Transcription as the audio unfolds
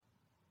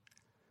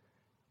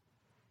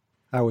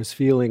I was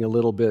feeling a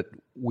little bit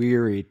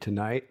weary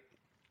tonight,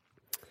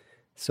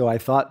 so I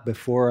thought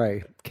before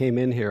I came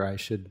in here I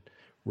should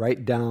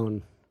write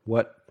down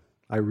what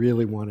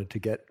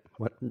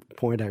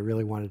point I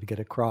really wanted to get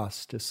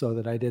across, just so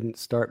that I didn't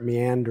start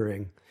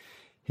meandering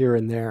here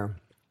and there.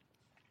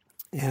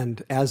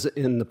 And as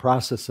in the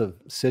process of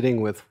sitting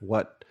with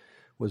what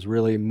was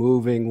really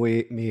moving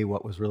me,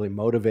 what was really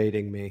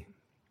motivating me,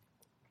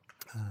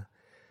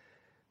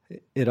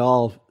 it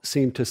all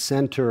seemed to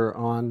center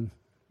on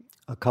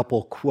a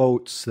couple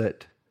quotes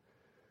that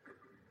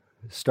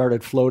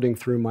started floating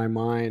through my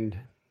mind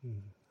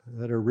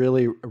that are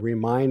really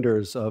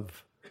reminders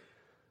of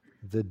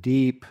the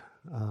deep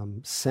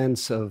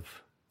sense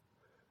of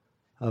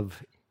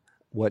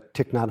what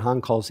Thich Nhat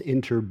Hanh calls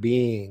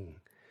interbeing,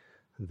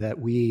 that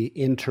we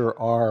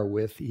inter-are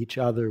with each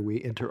other,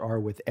 we inter-are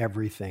with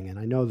everything. And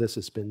I know this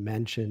has been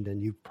mentioned,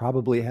 and you've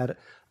probably had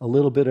a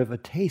little bit of a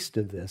taste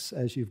of this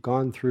as you've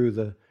gone through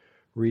the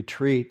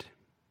retreat,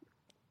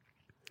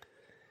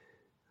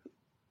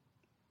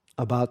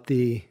 about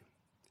the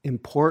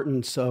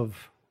importance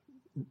of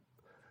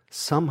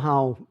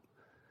somehow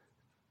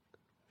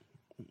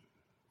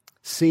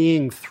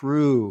seeing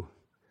through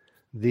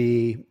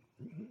the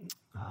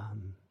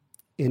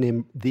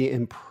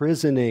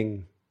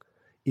imprisoning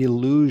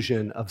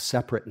illusion of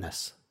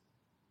separateness.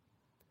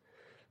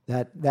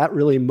 That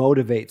really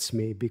motivates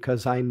me,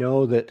 because I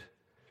know that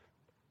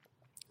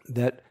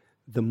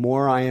the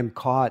more I am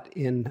caught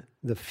in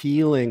the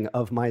feeling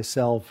of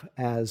myself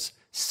as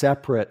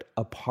separate,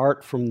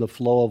 apart from the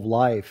flow of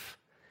life,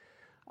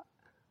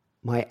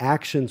 my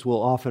actions will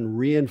often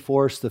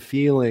reinforce the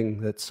feeling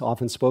that's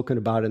often spoken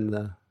about in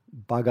the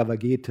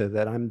Bhagavad Gita,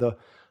 that I'm the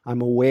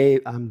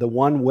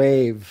one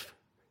wave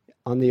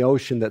on the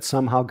ocean that's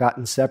somehow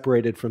gotten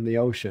separated from the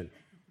ocean.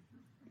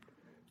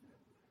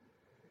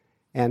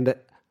 And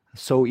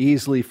so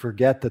easily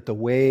forget that the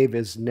wave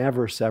is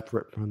never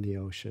separate from the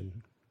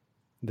ocean.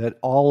 That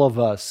all of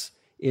us,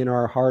 in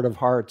our heart of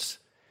hearts,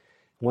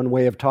 one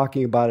way of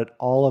talking about it,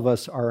 all of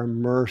us are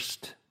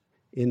immersed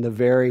in the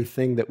very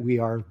thing that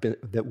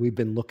we've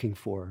been looking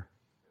for.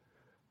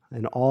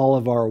 And all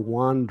of our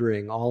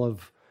wandering, when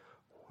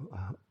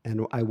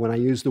I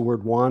use the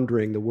word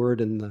wandering, the word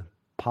in the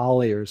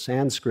Pali or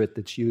Sanskrit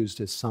that's used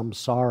is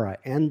samsara,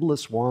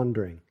 endless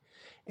wandering,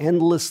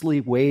 endlessly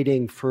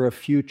waiting for a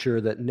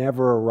future that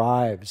never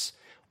arrives,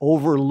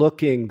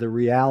 overlooking the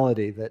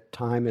reality that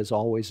time is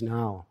always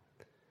now.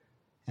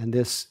 And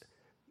this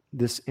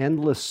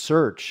endless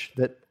search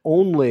that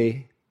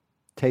only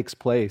takes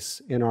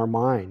place in our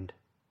mind,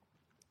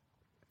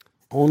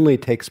 only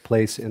takes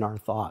place in our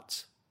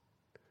thoughts,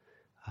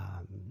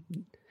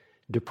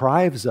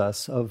 deprives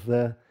us of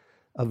the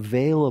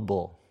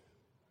available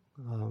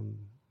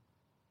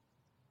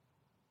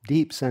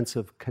deep sense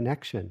of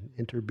connection,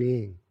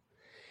 interbeing,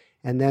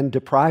 and then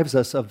deprives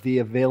us of the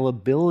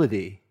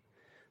availability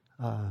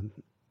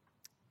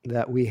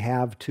that we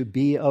have to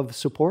be of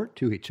support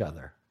to each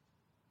other.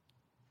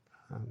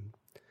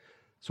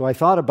 So I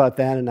thought about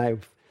that,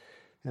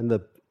 and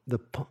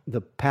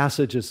the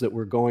passages that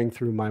were going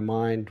through my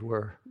mind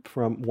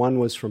one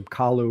was from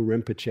Kalu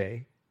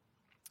Rinpoche,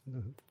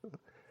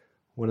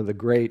 one of the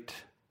great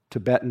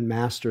Tibetan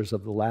masters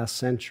of the last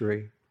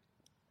century.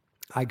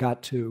 I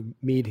got to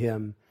meet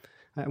him.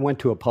 I went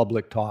to a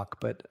public talk,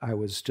 but I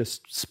was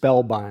just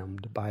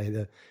spellbound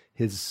by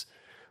his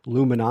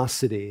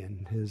luminosity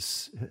and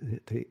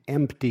the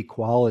empty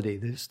quality,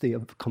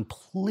 the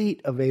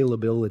complete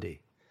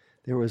availability.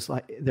 There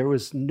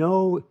was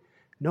no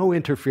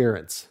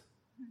interference.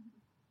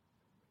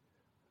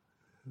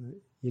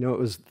 It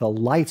was, the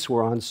lights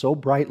were on so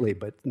brightly,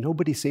 but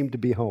nobody seemed to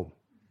be home.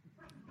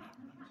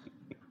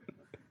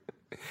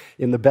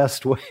 In the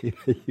best way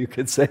you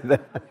could say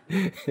that.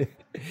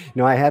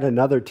 I had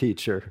another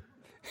teacher,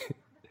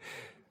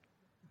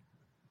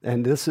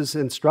 and this is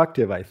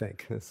instructive, I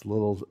think, this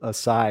little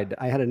aside.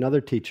 I had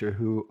another teacher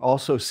who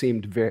also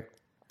seemed very,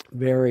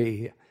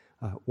 very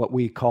what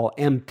we call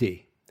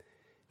empty.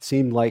 It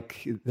seemed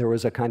like there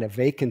was a kind of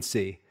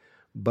vacancy,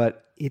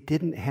 but it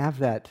didn't have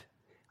that.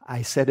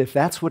 I said, if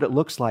that's what it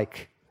looks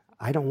like,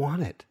 I don't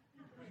want it.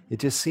 It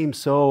just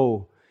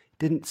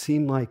didn't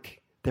seem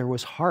like there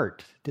was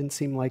heart. It didn't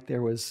seem like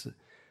there was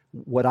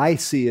what I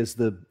see is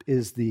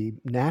the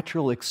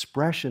natural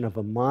expression of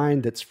a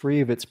mind that's free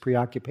of its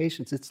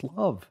preoccupations. It's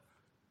love.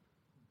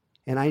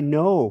 And I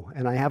know,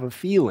 and I have a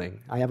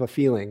feeling,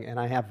 and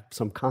I have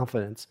some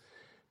confidence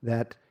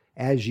that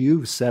as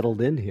you've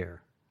settled in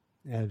here,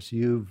 as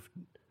you've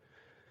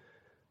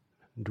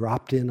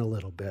dropped in a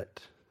little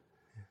bit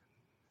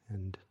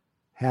and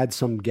had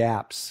some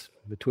gaps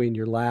between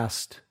your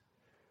last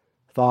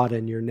thought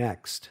and your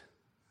next,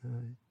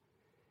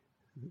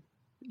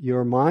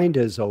 your mind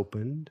is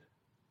opened,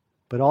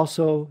 but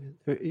also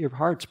your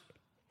heart's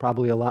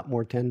probably a lot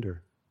more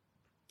tender.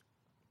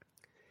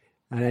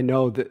 And I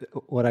know that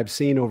what I've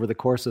seen over the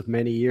course of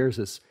many years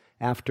is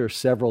after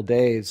several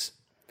days,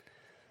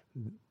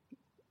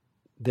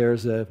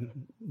 there's a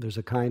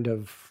kind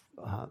of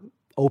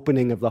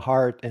opening of the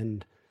heart,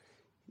 and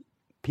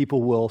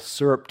people will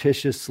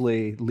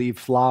surreptitiously leave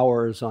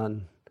flowers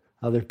on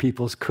other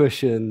people's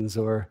cushions,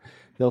 or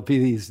there'll be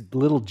these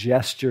little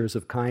gestures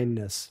of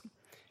kindness.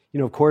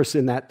 Of course,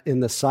 in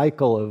the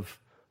cycle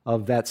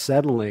of that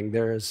settling,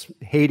 there is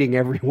hating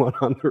everyone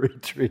on the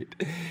retreat.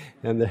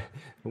 And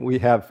we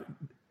have,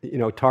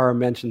 Tara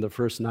mentioned the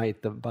first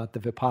night about the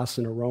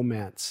Vipassana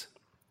romance,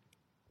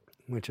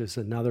 which is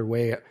another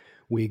way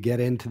we get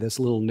into this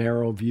little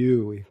narrow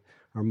view.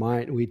 Our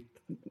mind, we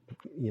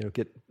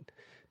get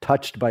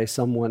touched by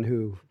someone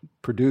who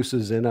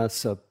produces in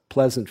us a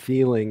pleasant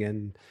feeling,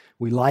 and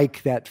we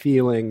like that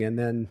feeling,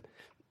 and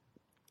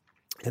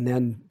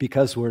then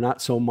because we're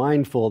not so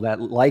mindful, that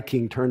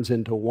liking turns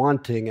into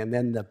wanting, and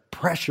then the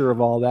pressure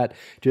of all that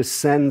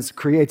just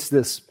creates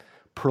this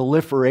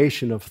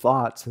proliferation of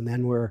thoughts, and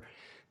then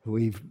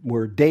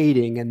we're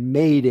dating and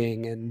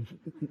mating and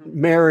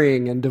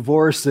marrying and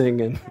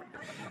divorcing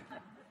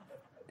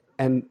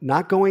and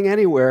not going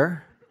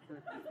anywhere.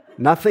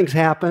 Nothing's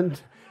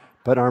happened,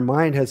 but our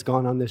mind has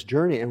gone on this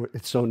journey, and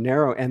it's so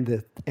narrow, and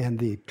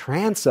the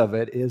trance of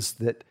it is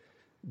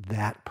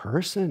that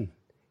person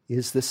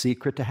is the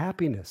secret to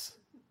happiness.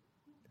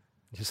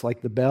 Just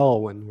like the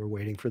bell when we're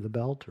waiting for the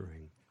bell to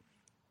ring.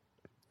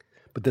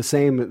 But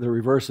the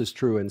reverse is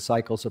true in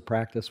cycles of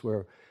practice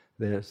where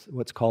there's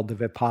what's called the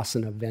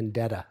Vipassana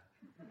vendetta,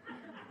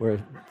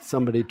 where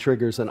somebody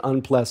triggers an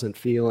unpleasant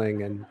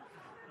feeling and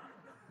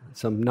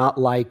some not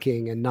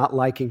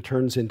liking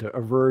turns into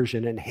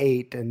aversion and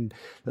hate, and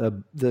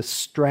the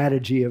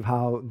strategy of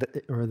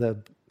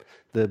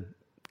the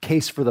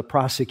case for the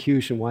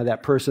prosecution, why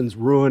that person's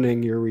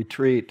ruining your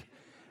retreat.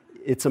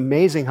 It's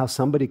amazing how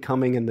somebody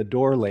coming in the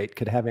door late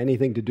could have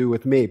anything to do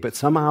with me, but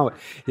somehow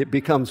it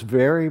becomes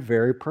very,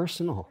 very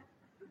personal.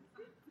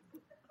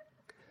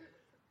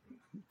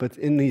 But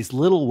in these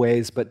little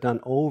ways, but done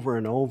over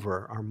and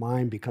over, our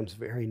mind becomes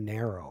very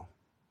narrow.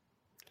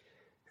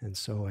 And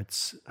so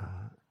it's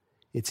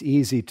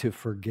easy to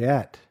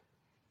forget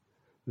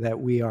that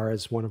we are,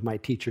 as one of my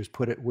teachers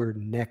put it, we're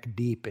neck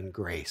deep in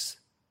grace.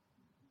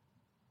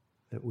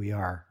 That we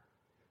are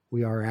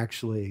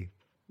actually,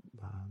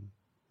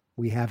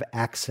 we have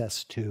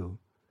access to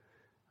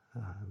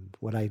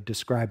what I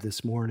described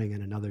this morning,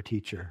 and another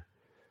teacher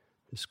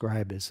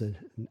described as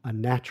a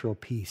natural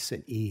peace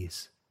and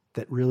ease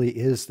that really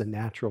is the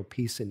natural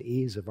peace and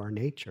ease of our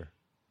nature,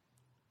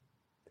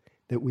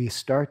 that we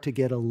start to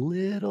get a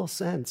little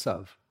sense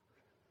of.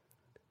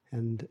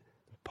 And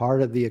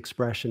part of the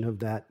expression of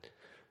that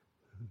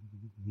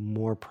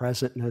more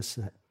presentness,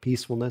 that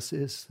peacefulness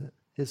is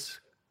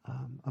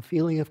a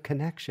feeling of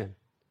connection.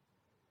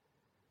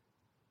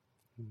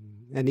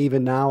 And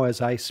even now,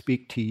 as I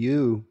speak to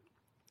you,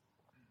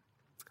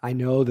 I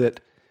know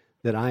that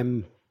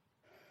I'm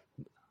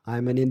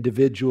an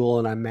individual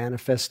and I'm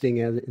manifesting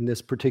in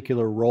this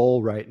particular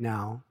role right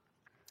now.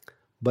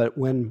 But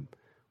when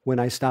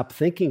I stop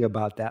thinking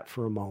about that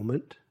for a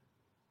moment,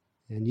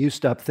 and you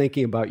stop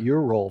thinking about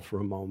your role for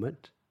a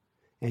moment,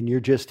 and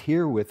you're just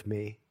here with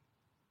me,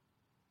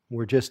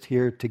 we're just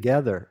here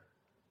together,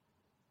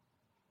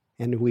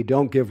 and we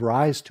don't give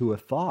rise to a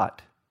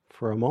thought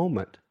for a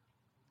moment,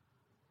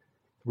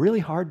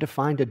 really hard to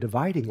find a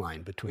dividing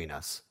line between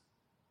us.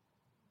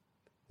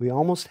 We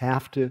almost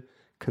have to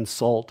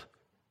consult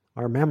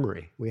our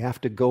memory. We have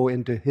to go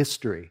into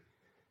history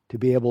to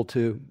be able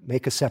to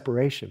make a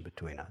separation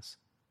between us.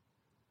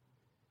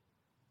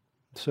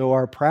 So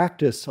our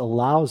practice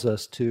allows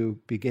us to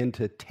begin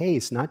to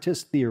taste, not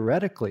just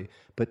theoretically,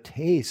 but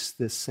taste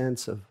this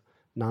sense of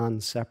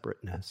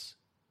non-separateness.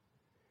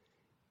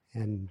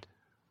 And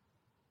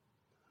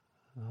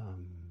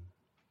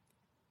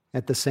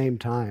at the same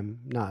time,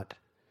 not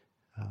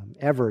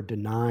ever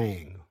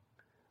denying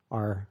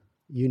our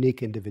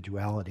unique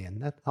individuality.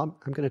 And that, I'm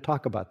going to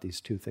talk about these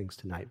two things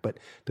tonight. But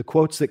the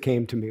quotes that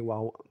came to me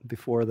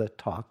before the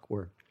talk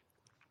were,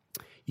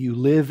 "You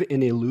live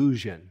in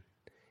illusion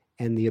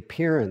and the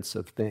appearance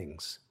of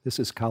things." This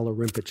is Kala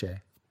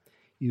Rinpoche.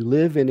 "You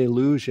live in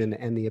illusion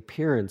and the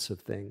appearance of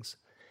things.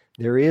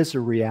 There is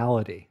a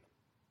reality.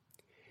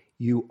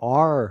 You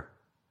are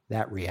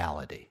that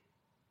reality.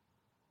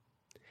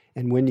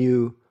 And when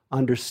you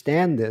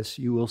understand this,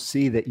 you will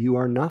see that you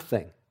are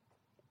nothing.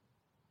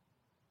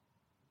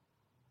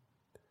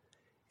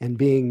 And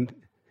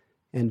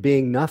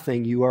being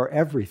nothing, you are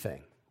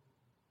everything.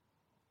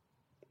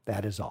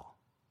 That is all."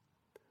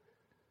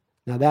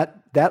 Now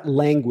that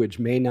language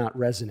may not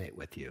resonate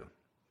with you,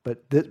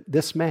 but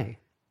this may.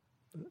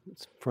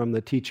 It's from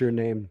the teacher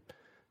named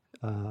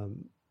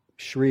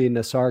Sri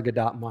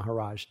Nisargadatta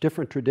Maharaj.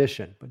 Different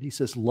tradition, but he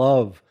says,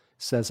 love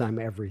says I'm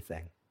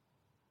everything.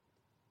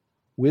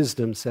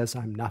 Wisdom says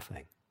I'm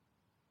nothing.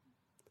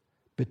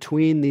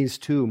 Between these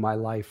two, my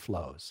life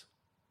flows.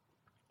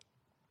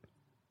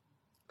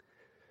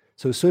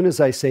 So as soon as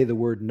I say the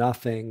word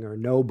nothing or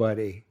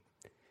nobody,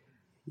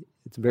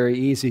 it's very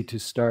easy to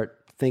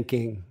start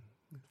thinking,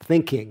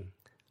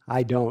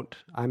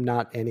 I'm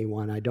not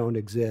anyone, I don't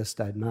exist,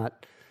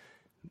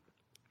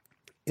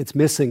 it's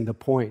missing the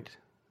point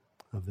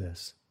of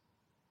this.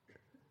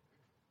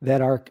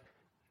 That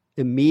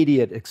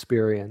immediate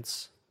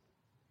experience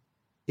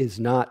is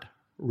not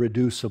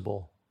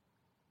reducible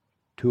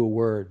to a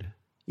word,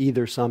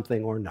 either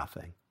something or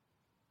nothing.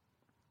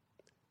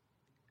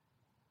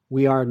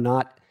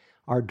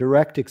 Our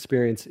direct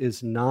experience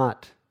is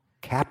not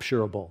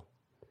capturable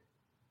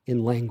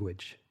in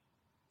language.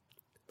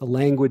 The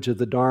language of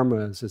the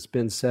Dharma, as it's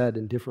been said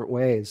in different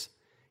ways,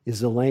 is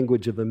the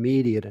language of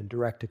immediate and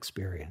direct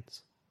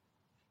experience.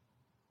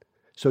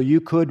 So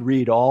you could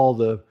read all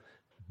the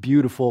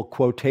beautiful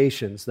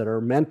quotations that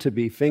are meant to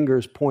be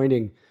fingers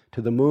pointing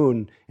to the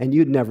moon, and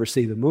you'd never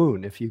see the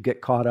moon if you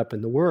get caught up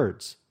in the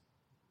words.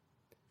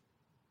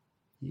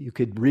 You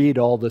could read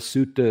all the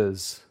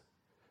suttas.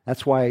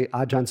 That's why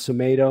Ajahn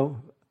Sumedho,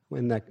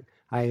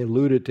 I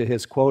alluded to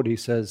his quote, he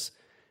says,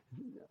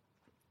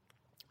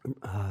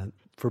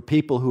 for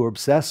people who are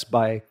obsessed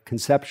by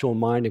conceptual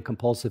mind and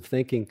compulsive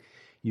thinking,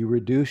 you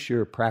reduce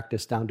your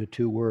practice down to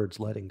 2 words,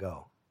 letting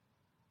go.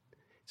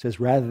 He says,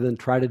 rather than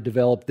try to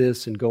develop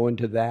this and go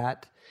into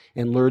that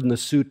and learn the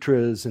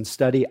sutras and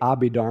study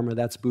Abhidharma,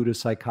 that's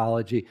Buddhist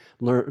psychology,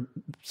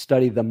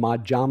 study the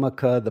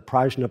Madhyamaka, the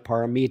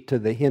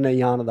Prajnaparamita, the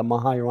Hinayana, the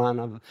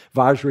Mahayana,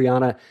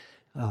 Vajrayana,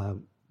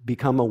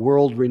 become a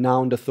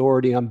world-renowned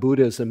authority on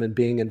Buddhism and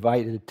being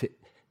invited to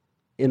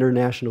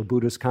international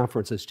Buddhist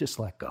conferences, just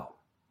let go.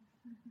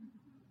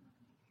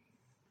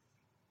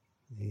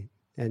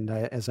 And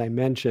as I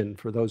mentioned,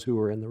 for those who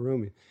were in the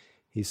room,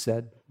 he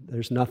said,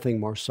 there's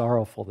nothing more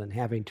sorrowful than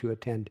having to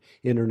attend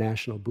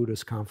international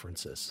Buddhist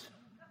conferences.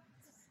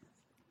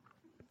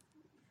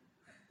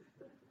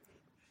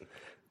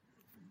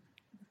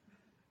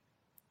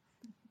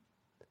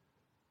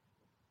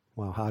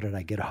 Wow, how did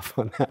I get off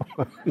on that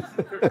one?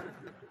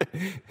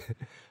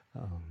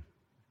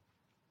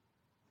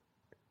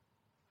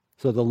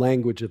 So the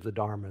language of the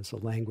Dharma is a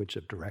language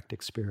of direct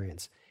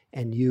experience.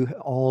 And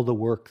all the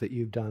work that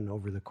you've done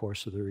over the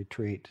course of the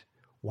retreat,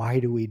 why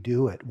do we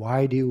do it?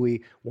 Why do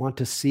we want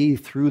to see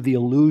through the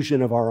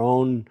illusion of our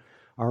own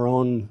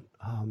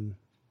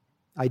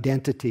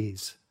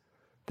identities,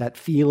 that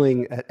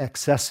feeling, that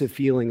excessive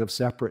feeling of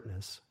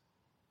separateness?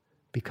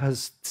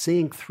 Because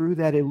seeing through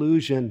that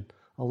illusion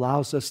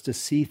allows us to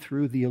see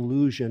through the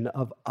illusion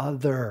of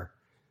other,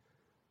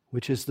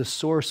 which is the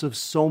source of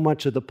so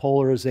much of the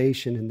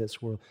polarization in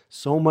this world,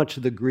 so much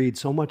of the greed,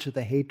 so much of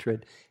the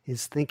hatred,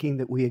 is thinking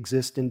that we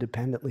exist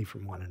independently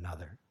from one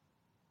another.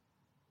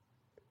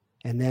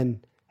 And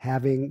then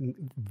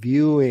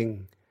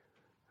viewing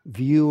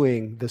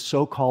the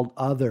so-called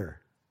other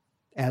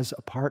as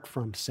apart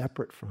from,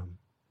 separate from,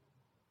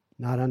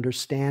 not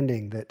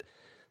understanding that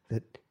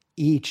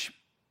each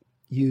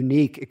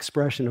unique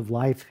expression of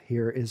life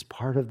here is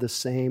part of the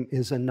same,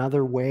 is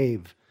another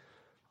wave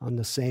in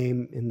the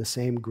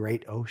same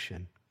great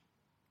ocean.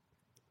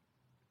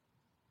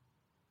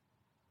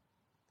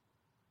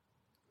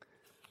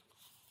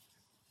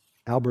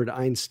 Albert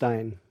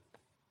Einstein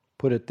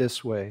put it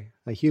this way: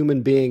 a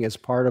human being is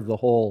part of the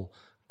whole,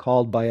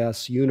 called by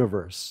us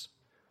universe.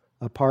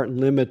 A part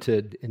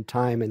limited in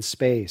time and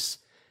space.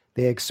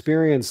 They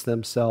experience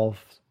themselves,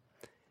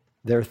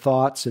 their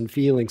thoughts and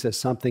feelings, as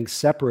something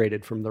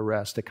separated from the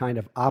rest, a kind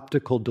of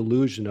optical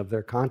delusion of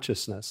their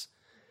consciousness.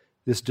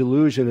 This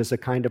delusion is a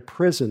kind of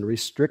prison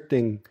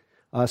restricting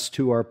us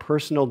to our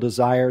personal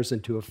desires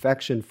and to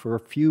affection for a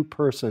few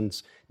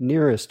persons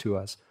nearest to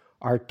us.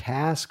 Our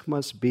task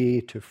must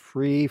be to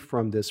free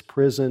from this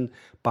prison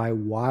by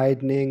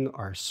widening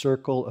our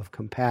circle of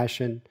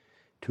compassion,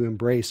 to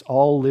embrace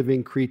all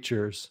living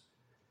creatures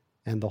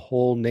and the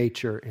whole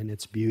nature in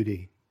its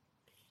beauty.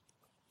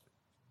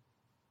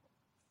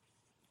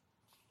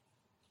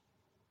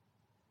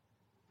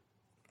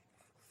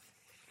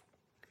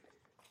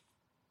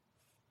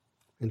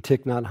 And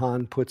Thich Nhat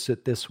Hanh puts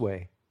it this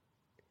way: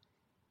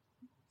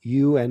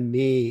 you and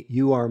me,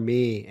 you are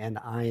me, and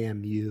I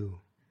am you.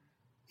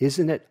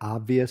 Isn't it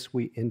obvious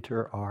we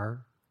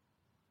inter-are?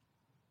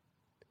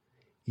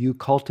 You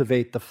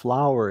cultivate the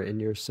flower in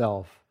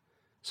yourself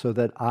so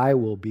that I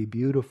will be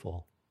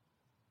beautiful.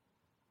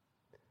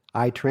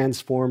 I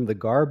transform the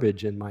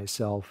garbage in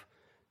myself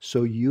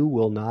so you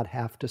will not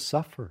have to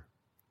suffer.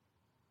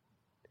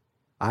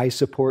 I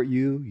support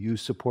you, you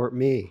support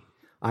me.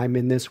 I'm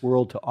in this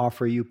world to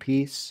offer you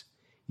peace.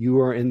 You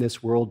are in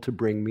this world to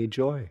bring me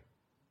joy.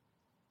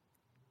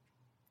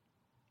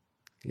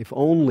 If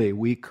only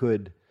we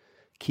could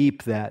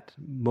keep that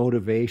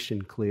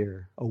motivation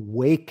clear,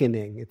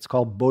 awakening, it's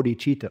called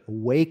bodhicitta,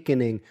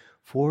 awakening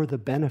for the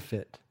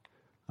benefit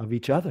of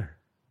each other.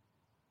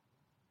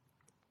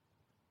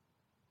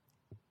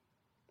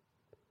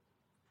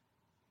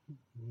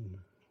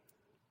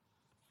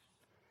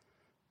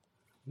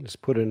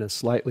 Just put in a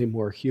slightly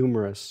more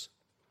humorous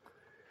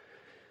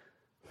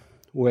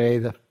way,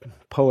 the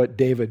poet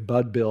David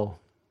Budbill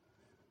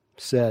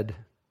said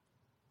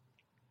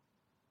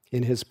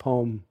in his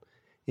poem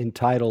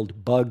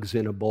entitled Bugs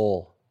in a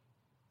Bowl,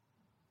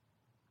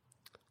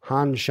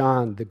 Han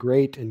Shan, the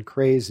great and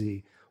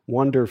crazy,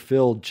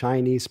 wonder-filled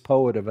Chinese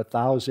poet of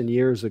 1,000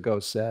 years ago,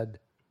 said,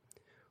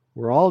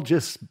 "We're all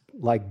just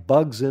like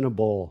bugs in a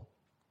bowl.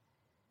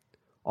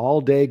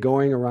 all day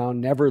going around,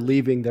 never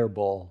leaving their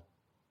bowl.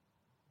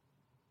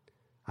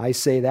 I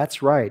say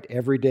that's right,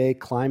 every day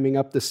climbing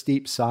up the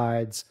steep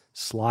sides,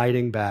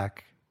 sliding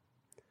back,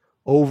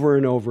 over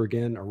and over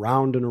again,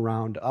 around and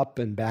around, up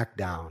and back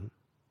down.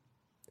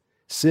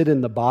 Sit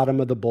in the bottom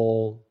of the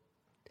bowl,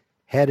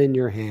 head in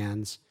your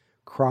hands,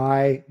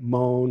 cry,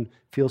 moan,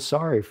 feel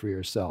sorry for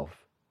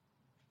yourself.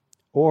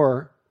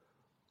 Or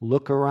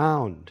look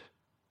around.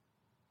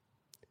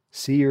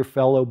 See your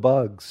fellow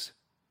bugs.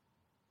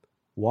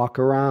 Walk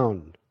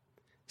around.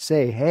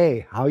 Say,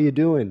 hey, how you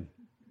doing?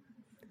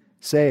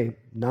 Say,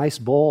 nice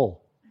bowl.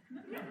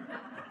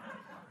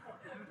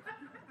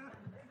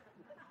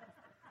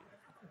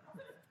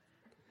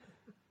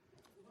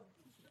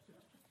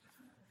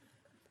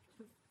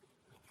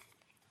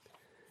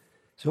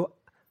 So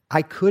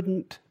I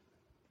couldn't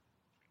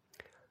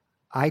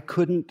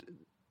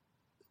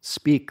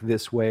speak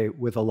this way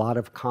with a lot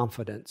of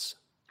confidence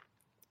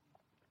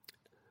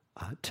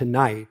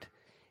tonight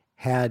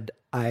had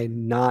I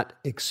not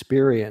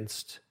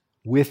experienced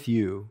with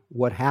you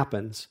what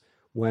happens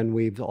when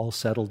we've all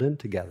settled in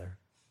together.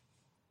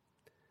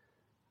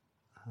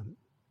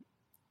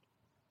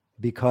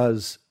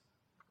 Because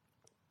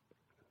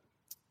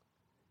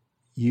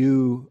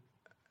you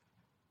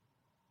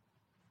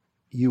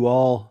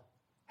all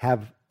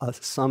have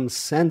some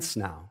sense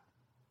now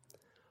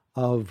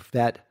of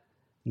that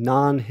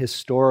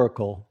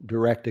non-historical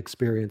direct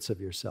experience of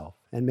yourself,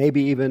 and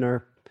maybe even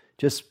are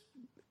just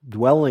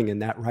dwelling in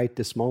that right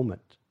this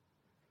moment.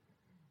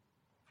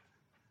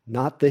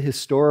 Not the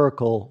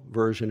historical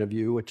version of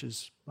you, which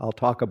is I'll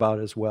talk about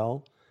as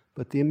well,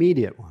 but the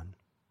immediate one.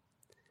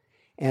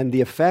 And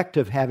the effect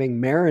of having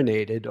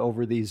marinated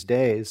over these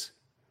days,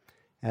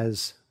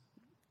 as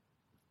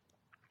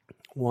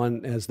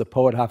the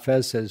poet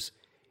Hafez says,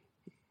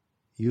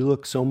 you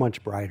look so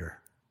much brighter.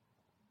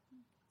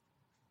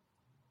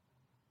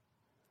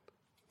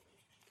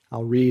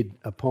 I'll read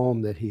a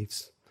poem that he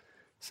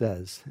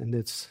says, and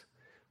it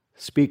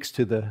speaks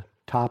to the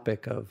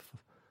topic of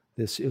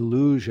this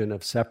illusion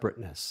of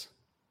separateness.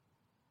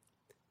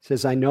 It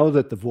says, I know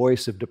that the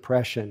voice of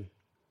depression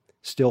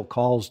still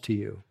calls to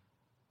you.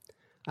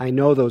 I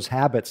know those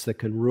habits that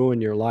can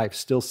ruin your life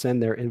still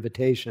send their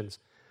invitations,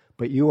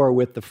 but you are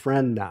with the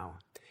friend now.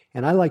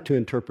 And I like to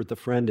interpret the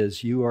friend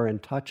as you are in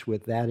touch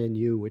with that in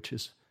you which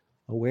is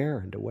aware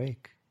and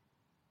awake.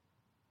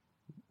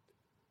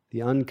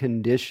 The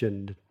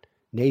unconditioned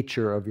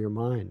nature of your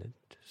mind,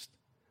 just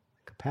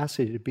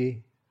capacity to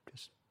be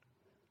just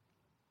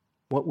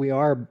what we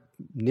are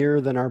nearer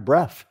than our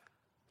breath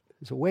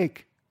is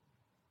awake.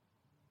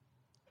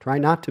 Try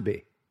not to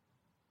be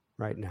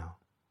right now.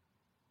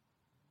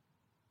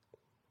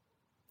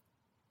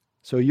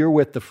 So you're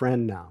with the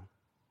friend now.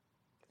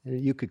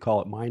 And you could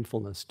call it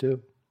mindfulness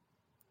too.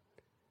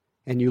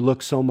 And you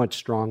look so much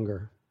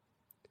stronger.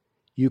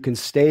 You can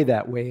stay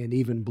that way and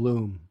even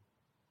bloom.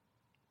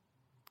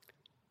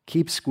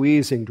 Keep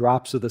squeezing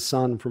drops of the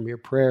sun from your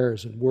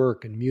prayers and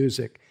work and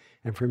music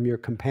and from your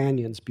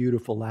companion's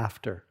beautiful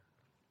laughter.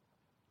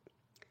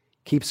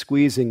 Keep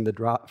squeezing the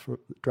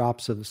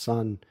drops of the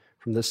sun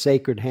from the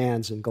sacred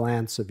hands and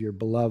glance of your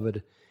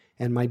beloved,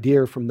 and my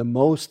dear, from the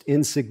most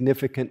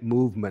insignificant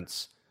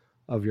movements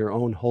of your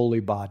own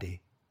holy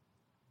body.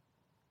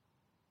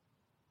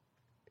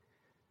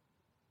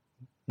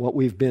 What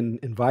we've been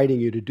inviting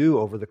you to do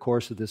over the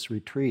course of this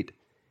retreat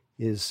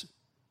is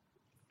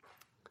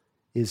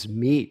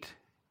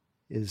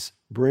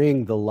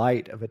bring the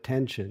light of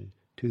attention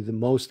to the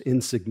most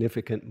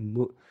insignificant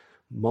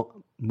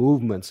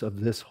movements of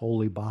this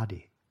holy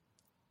body.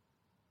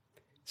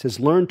 It says,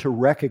 learn to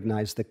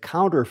recognize the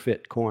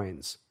counterfeit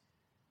coins.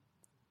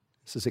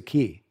 This is a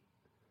key.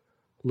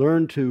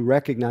 Learn to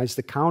recognize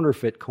the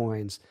counterfeit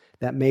coins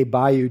that may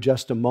buy you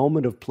just a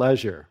moment of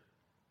pleasure,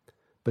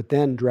 but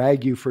then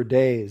drag you for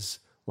days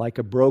like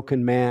a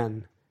broken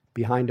man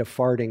behind a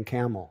farting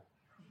camel.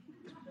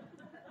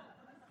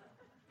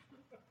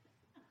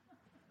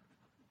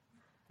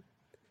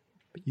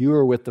 But you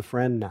are with the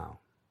friend now.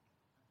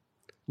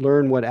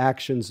 Learn what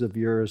actions of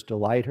yours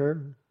delight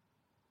her,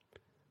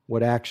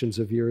 what actions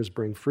of yours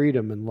bring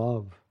freedom and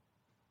love.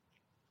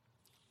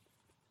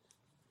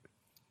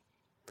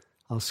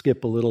 I'll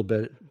skip a little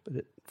bit,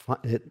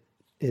 but it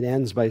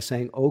ends by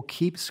saying, oh,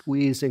 keep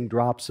squeezing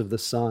drops of the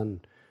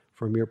sun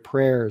from your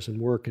prayers and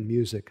work and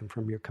music, and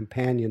from your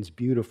companion's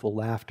beautiful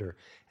laughter,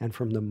 and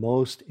from the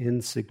most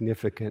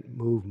insignificant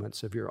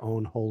movements of your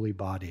own holy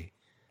body.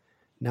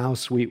 Now,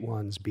 sweet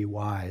ones, be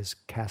wise.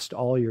 Cast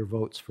all your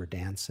votes for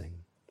dancing.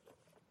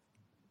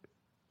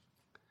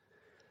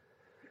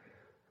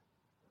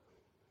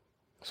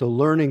 So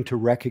learning to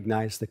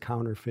recognize the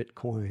counterfeit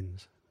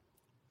coins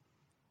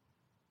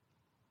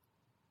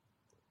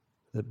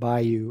that buy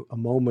you a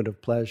moment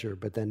of pleasure,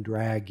 but then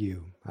drag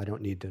you. I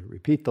don't need to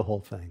repeat the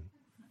whole thing.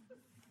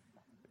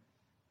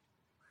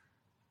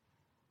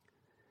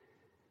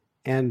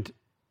 And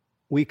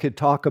we could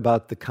talk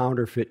about the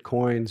counterfeit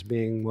coins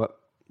being what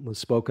was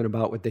spoken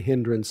about with the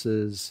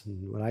hindrances,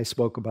 and what I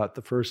spoke about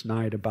the first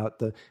night about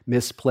the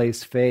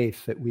misplaced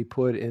faith that we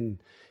put in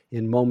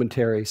in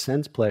momentary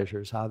sense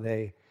pleasures, how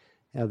they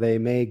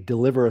may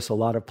deliver us a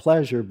lot of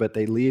pleasure, but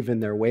they leave in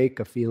their wake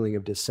a feeling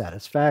of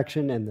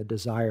dissatisfaction and the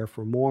desire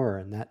for more.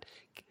 And that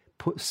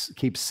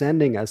keeps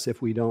sending us,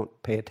 if we don't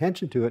pay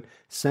attention to it,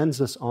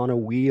 sends us on a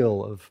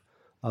wheel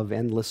of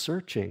endless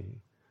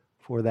searching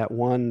for that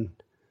one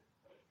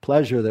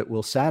pleasure that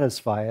will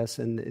satisfy us,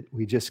 and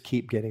we just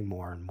keep getting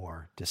more and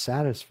more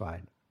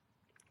dissatisfied.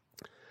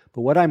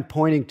 But what I'm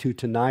pointing to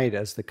tonight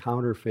as the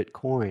counterfeit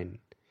coin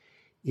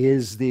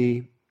is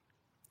the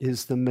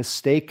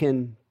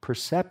mistaken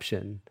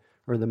perception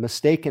or the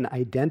mistaken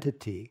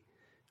identity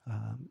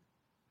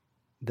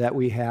that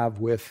we have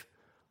with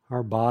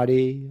our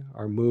body,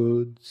 our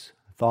moods,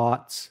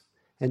 thoughts,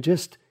 and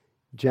just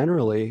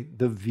generally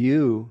the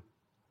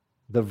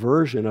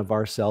version of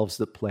ourselves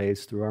that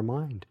plays through our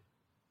mind.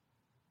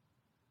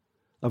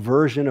 A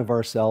version of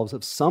ourselves,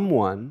 of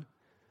someone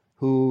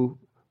who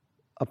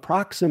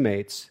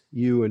approximates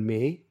you and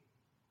me,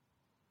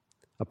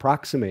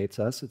 approximates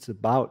us. It's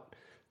about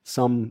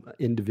some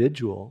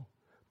individual,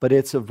 but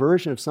it's a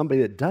version of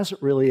somebody that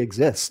doesn't really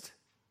exist.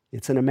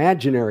 It's an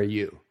imaginary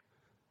you,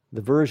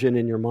 the version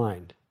in your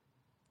mind.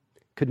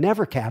 Could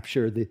never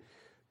capture the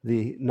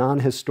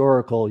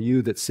non-historical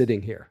you that's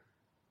sitting here.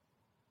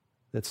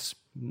 That's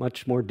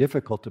much more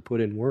difficult to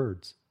put in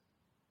words.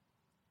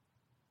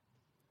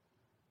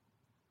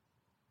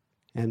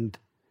 And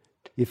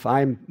if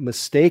I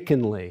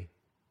mistakenly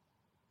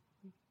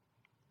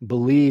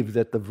believe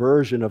that the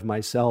version of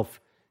myself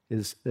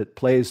that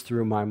plays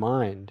through my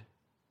mind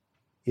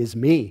is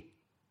me,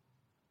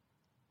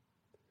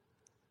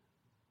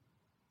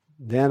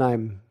 then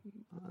I'm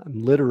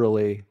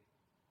literally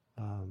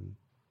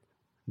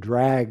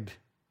dragged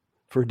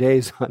for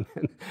days on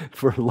end,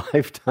 for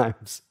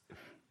lifetimes,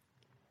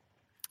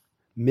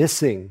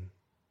 missing,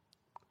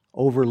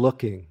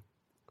 overlooking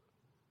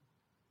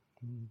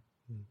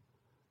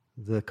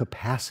the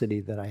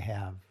capacity that I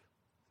have,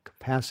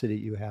 capacity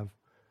you have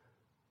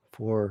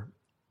for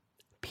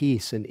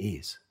peace and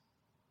ease,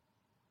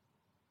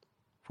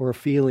 for a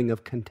feeling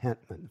of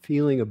contentment,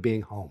 feeling of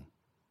being home.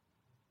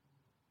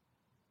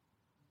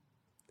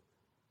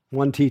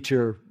 One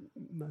teacher,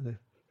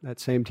 that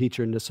same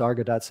teacher,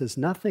 Nisargadatta, says,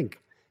 nothing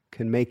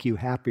can make you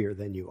happier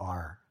than you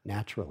are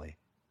naturally.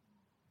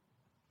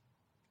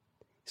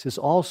 He says,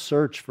 all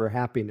search for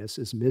happiness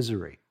is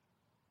misery.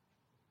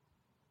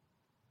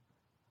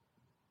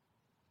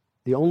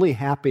 The only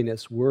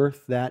happiness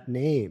worth that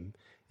name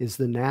is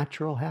the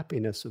natural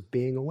happiness of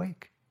being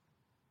awake,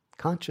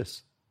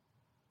 conscious.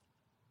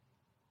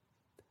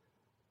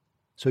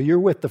 So you're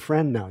with the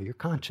friend now, you're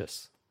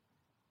conscious.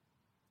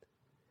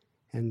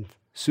 And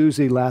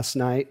Susie last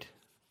night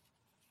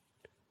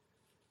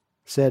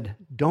said,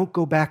 don't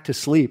go back to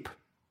sleep.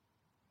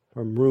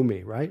 From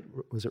Rumi, right?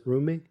 Was it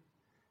Rumi?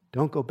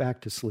 Don't go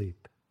back to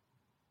sleep.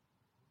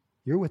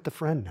 You're with the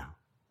friend now.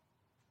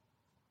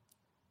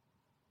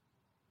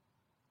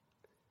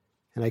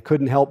 And I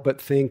couldn't help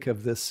but think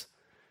of this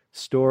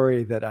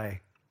story that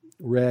I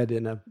read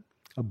in a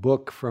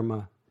book from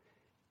a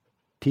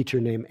teacher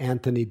named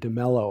Anthony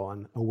DeMello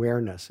on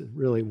awareness, a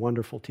really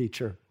wonderful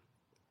teacher.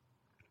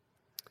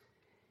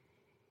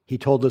 He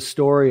told the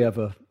story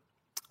of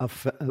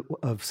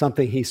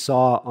something he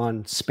saw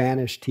on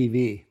Spanish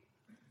TV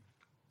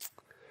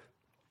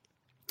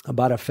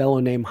about a fellow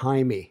named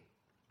Jaime.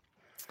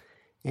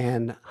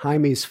 And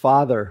Jaime's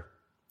father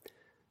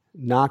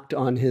knocked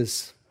on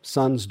his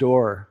son's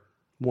door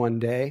one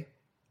day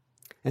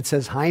and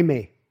says,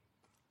 Jaime,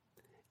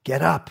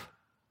 get up,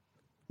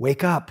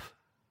 wake up.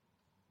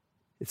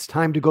 It's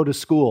time to go to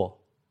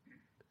school.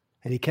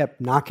 And he kept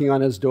knocking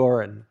on his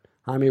door and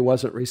Jaime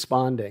wasn't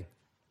responding.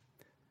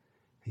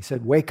 He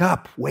said, wake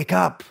up, wake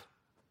up.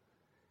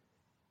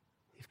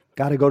 You've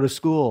got to go to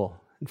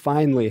school. And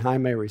finally,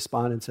 Jaime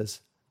responded and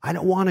says, I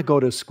don't want to go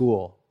to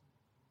school.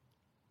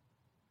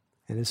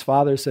 And his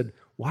father said,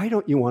 why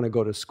don't you want to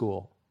go to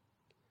school?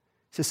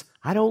 He says,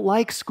 I don't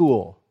like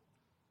school.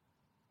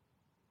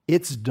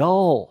 It's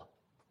dull,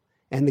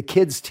 and the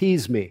kids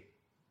tease me.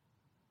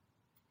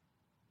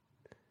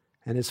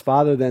 And his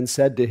father then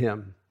said to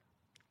him,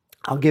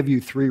 I'll give you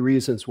 3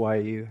 reasons why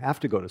you have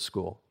to go to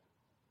school.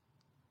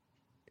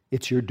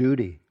 It's your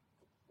duty.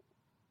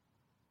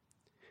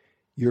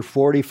 You're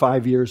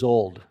 45 years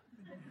old,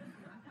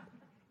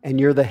 and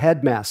you're the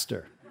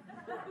headmaster.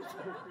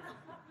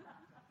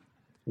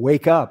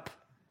 Wake up.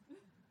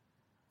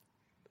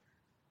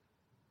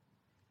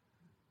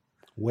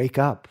 Wake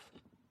up.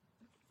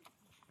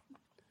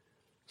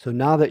 So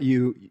now that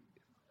you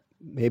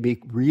maybe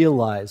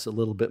realize a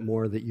little bit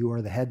more that you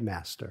are the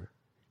headmaster,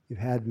 you've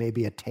had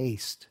maybe a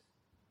taste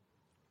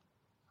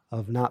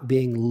of not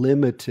being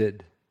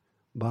limited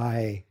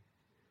by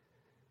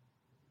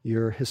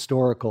your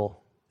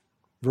historical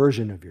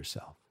version of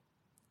yourself.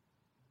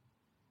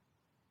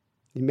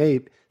 You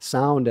may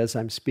sound, as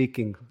I'm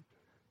speaking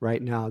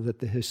right now, that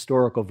the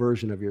historical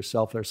version of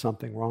yourself, there's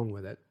something wrong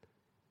with it.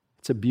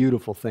 It's a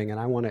beautiful thing, and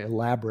I want to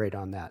elaborate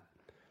on that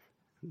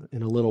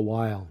in a little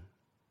while.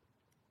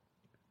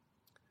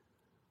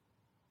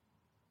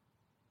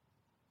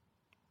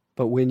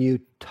 But when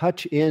you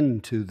touch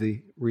into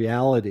the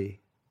reality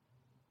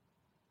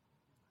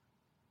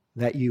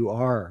that you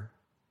are,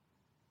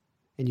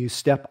 and you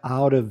step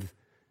out of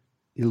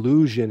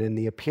illusion and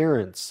the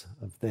appearance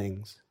of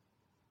things,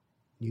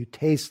 you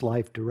taste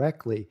life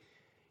directly,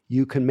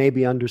 you can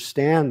maybe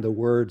understand the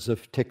words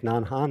of Thich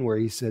Nhat Hanh where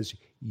he says,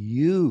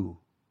 you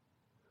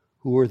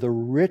who are the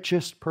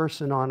richest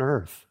person on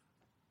earth,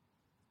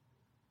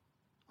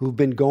 who've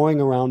been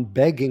going around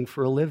begging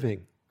for a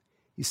living.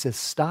 He says,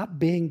 stop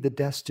being the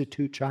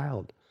destitute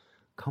child.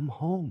 Come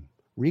home.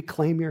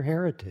 Reclaim your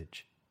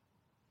heritage.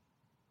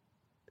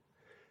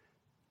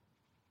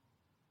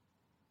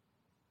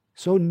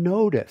 So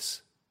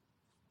notice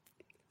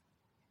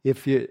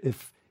if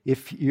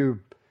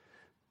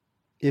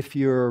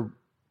you're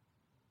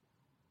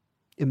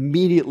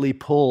immediately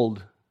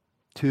pulled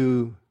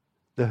to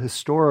the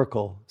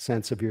historical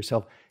sense of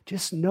yourself,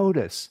 just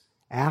notice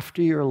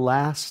after your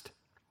last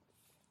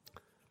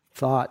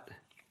thought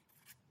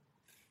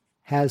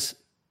has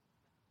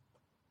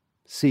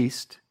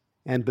ceased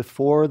and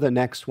before the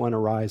next one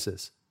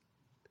arises.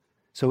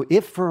 So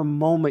if for a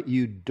moment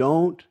you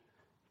don't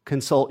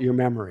consult your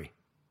memory,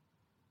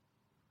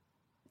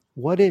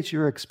 what is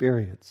your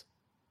experience?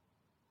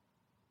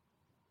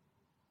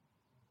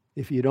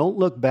 If you don't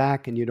look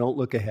back and you don't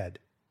look ahead,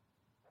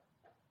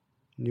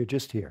 and you're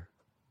just here.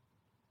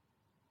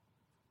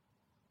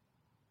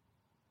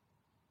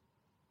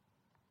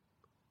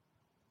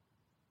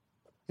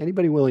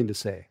 Anybody willing to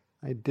say?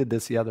 I did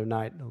this the other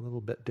night a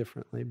little bit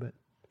differently, but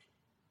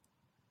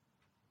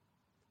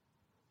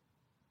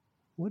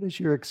what is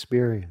your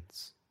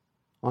experience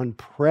on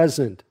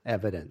present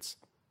evidence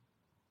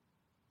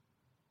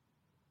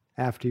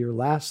after your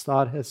last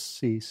thought has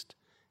ceased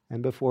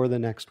and before the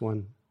next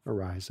one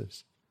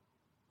arises?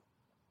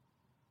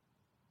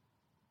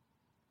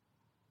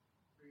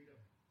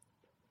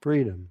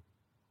 Freedom.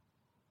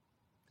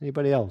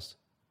 Anybody else?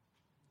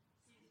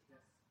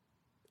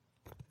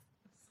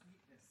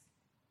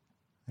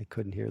 I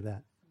couldn't hear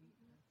that.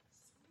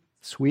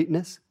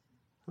 Sweetness?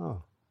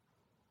 Oh.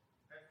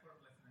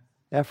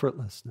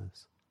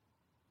 Effortlessness.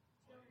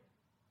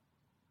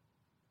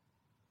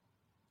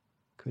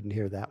 Couldn't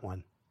hear that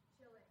one.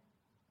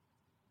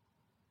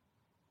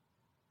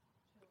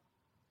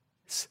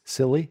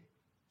 Silly?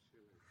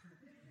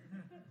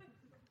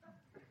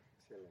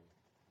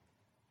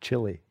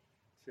 Chilly.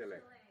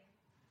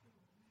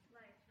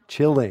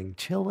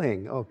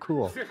 Chilling. Oh,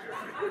 cool.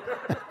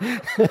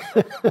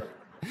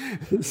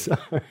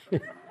 Sorry.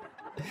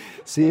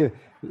 See,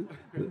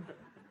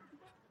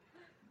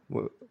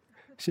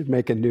 should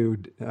make a new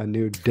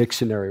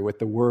dictionary with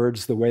the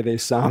words the way they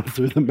sound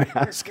through the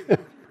mask.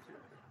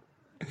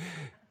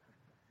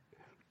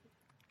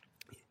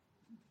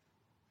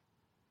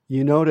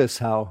 You notice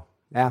how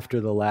after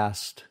the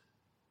last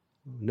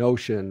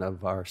notion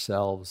of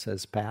ourselves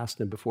has passed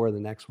and before the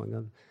next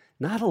one,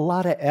 not a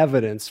lot of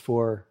evidence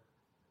for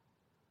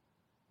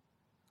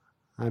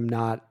I'm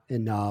not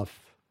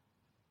enough,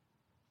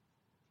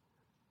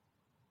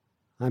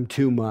 I'm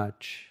too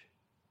much,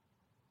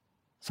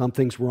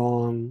 something's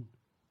wrong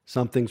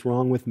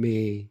with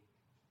me.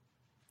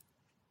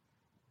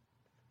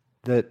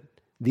 That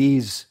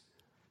these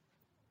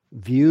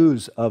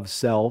views of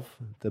self,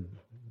 the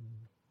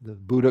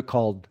Buddha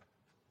called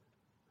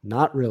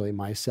not really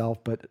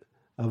myself, but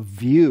a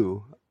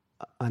view,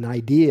 an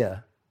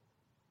idea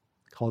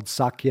called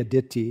Sakya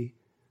Ditti,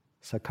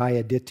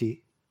 Sakaya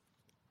Ditti.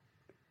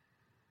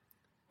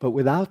 But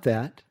without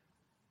that,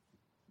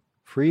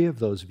 free of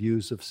those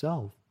views of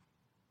self,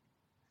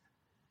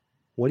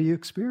 what do you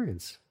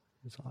experience?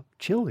 It's all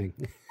chilling.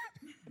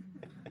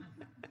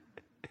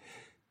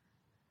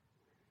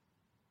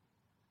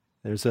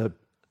 There's a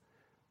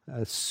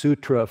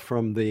sutra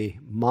from the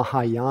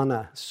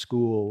Mahayana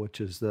school, which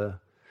is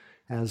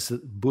as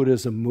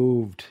Buddhism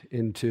moved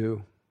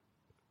into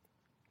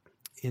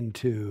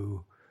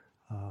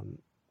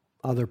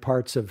other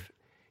parts of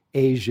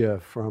Asia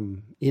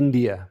from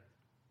India.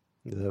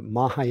 The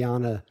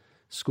Mahayana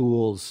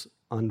schools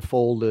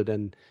unfolded,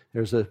 and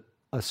there's a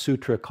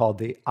sutra called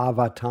the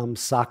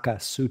Avatamsaka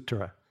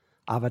Sutra.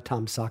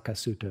 Avatamsaka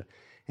Sutra.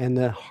 And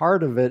the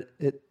heart of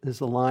it is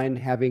the line,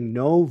 having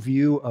no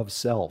view of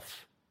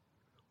self,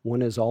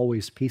 one is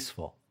always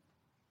peaceful.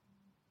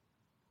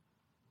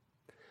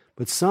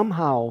 But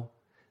somehow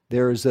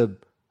there is a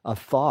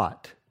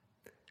thought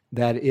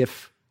that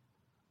if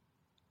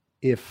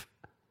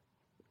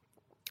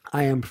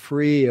I am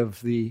free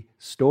of the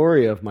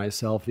story of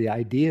myself, the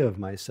idea of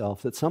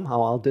myself, that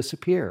somehow I'll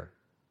disappear.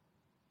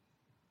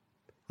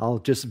 I'll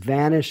just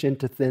vanish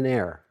into thin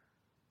air.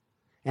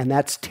 And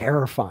that's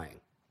terrifying.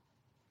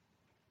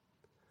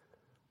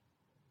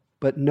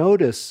 But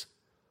notice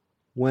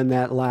when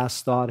that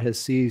last thought has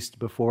ceased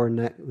before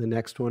the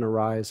next one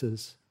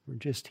arises, we're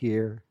just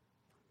here.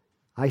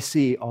 I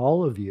see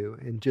all of you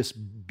in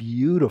just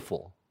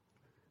beautiful,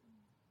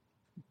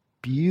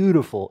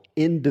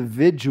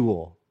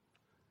 individual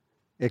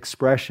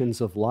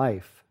expressions of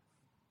life.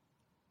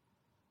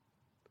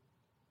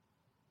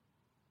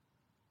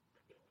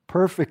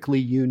 Perfectly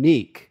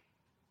unique.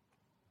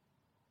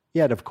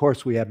 Yet, of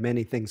course, we have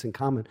many things in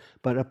common,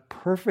 but a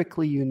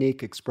perfectly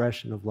unique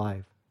expression of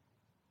life.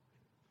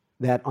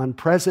 That on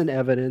present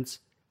evidence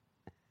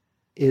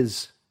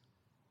is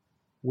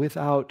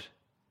without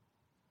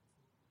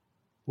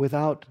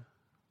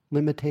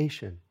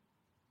limitation.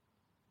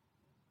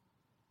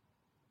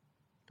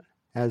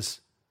 As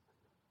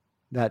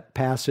that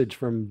passage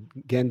from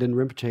Gendon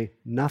Rinpoche,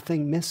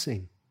 nothing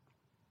missing.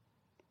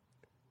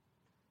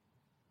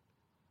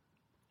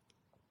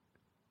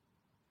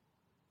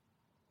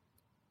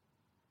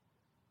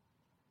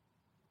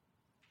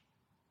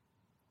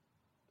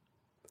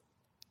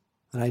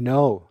 And I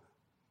know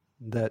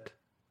that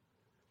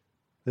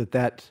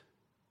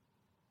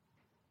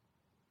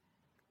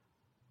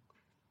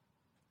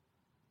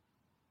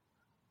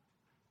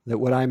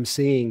what I'm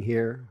seeing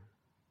here,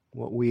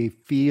 what we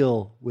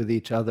feel with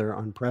each other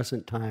on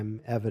present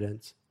time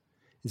evidence,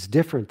 is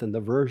different than the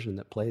version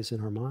that plays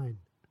in our mind.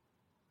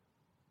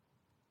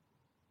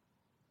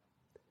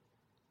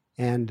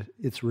 And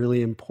it's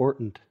really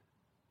important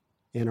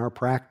in our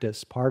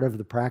practice. Part of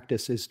the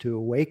practice is to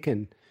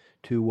awaken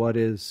to what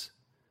is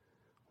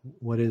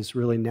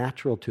really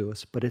natural to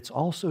us, but it's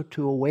also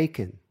to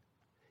awaken.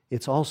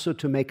 It's also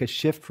to make a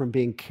shift from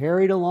being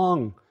carried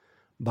along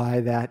by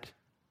that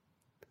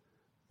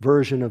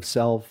version of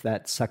self,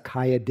 that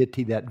Sakkaya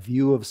Ditthi, that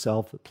view of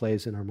self that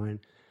plays in our mind.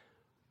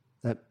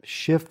 That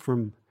shift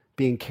from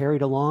being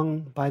carried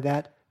along by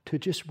that to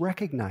just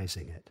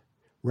recognizing it.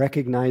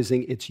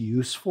 Recognizing its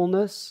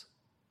usefulness,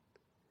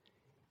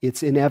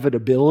 its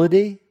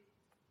inevitability,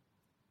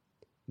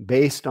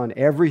 based on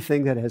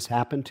everything that has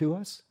happened to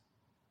us.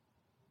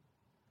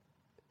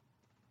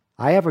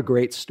 I have a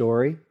great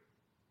story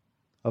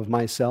of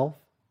myself.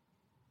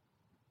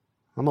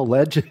 I'm a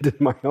legend in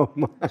my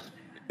own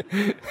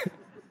mind.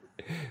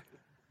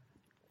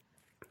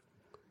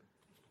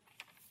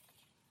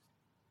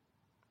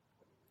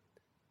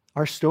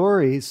 Our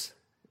stories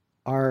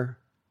are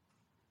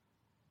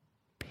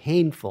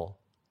painful,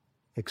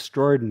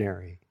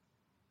 extraordinary,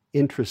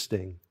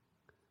 interesting,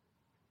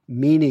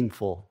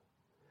 meaningful.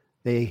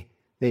 They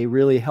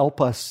really help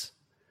us.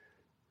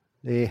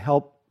 They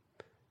help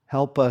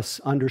us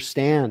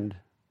understand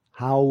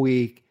how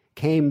we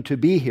came to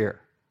be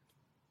here.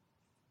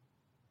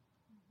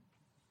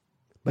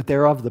 But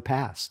they're of the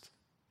past.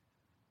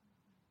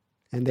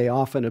 And they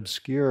often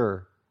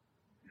obscure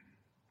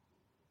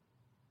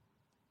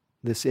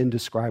this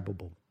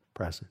indescribable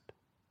present.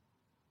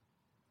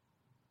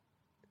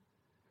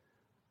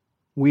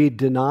 We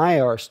deny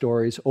our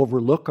stories,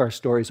 overlook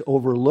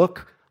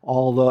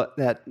all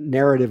that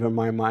narrative in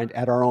my mind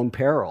at our own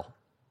peril.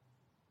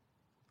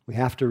 We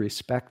have to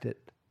respect it.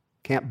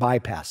 Can't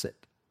bypass it.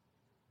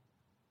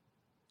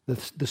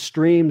 The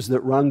streams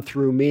that run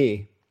through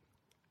me,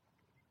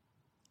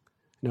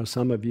 I know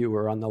some of you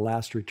were on the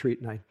last retreat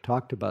and I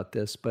talked about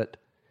this, but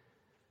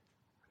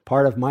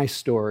part of my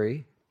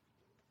story,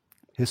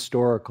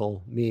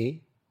 historical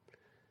me,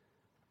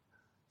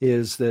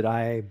 is that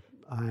I'm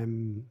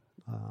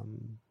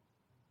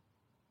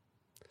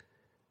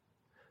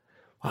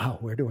wow,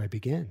 where do I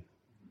begin?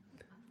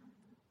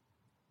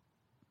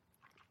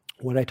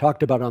 What I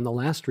talked about on the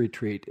last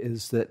retreat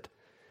is that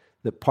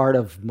part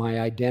of my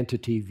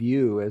identity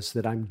view is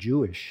that I'm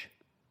Jewish.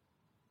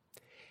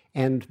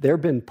 And there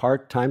have been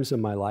times in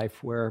my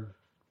life where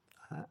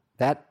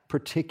that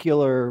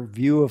particular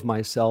view of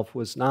myself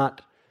was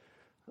not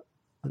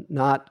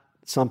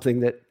something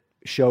that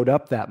showed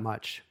up that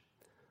much.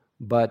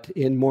 But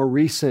in more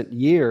recent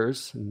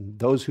years, and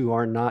those who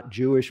are not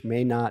Jewish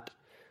may not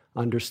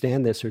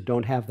understand this or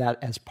don't have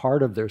that as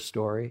part of their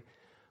story,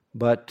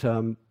 but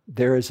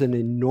there is an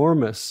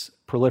enormous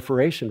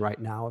proliferation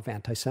right now of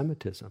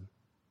anti-Semitism.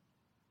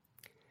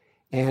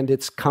 And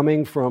it's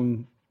coming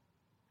from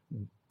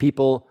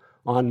people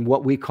on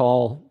what we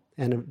call,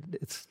 and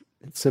it's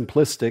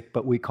simplistic,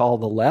 but we call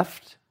the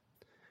left,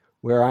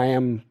 where I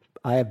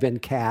have been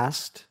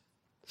cast,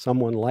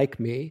 someone like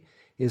me,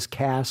 is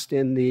cast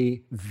in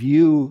the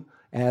view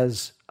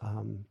as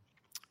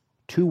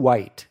too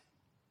white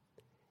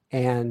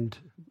and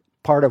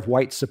part of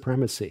white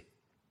supremacy,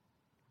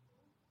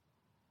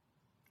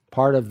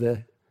 part of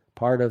the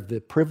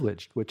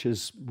privileged, which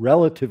is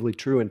relatively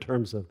true in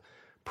terms of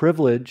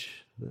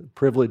privilege, the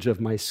privilege of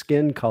my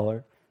skin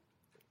color,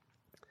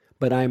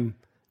 but I'm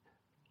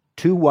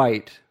too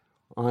white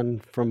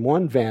from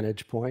one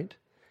vantage point,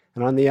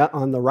 and on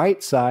the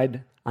right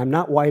side, I'm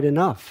not white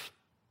enough.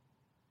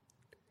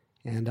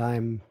 And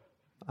I'm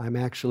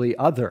actually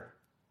other.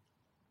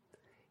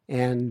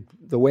 And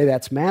the way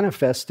that's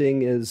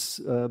manifesting is,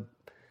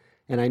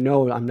 and I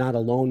know I'm not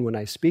alone when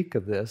I speak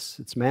of this,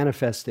 it's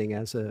manifesting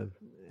as a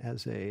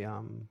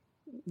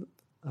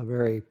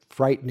very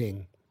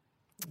frightening,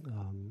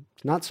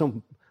 not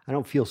so, I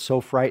don't feel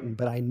so frightened,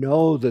 but I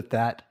know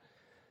that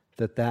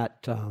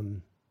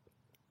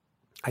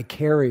I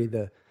carry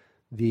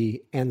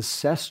the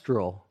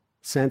ancestral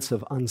sense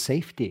of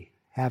unsafety,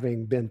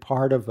 having been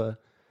part of a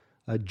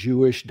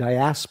Jewish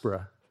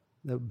diaspora.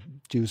 The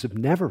Jews have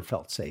never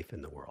felt safe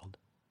in the world.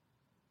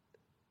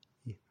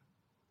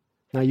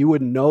 Now, you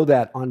wouldn't know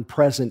that on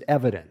present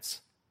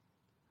evidence,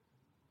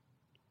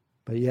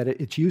 but yet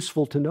it's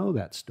useful to know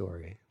that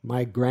story.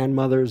 My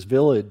grandmother's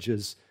village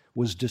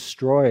was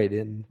destroyed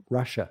in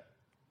Russia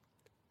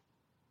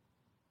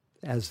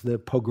as the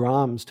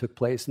pogroms took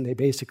place, and they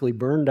basically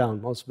burned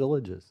down most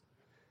villages,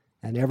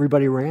 and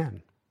everybody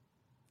ran.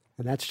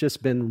 And that's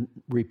just been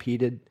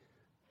repeated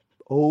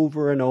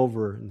over and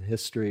over in the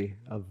history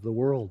of the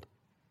world.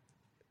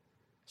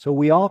 So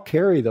we all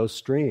carry those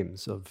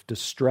streams of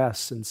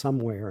distress in some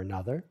way or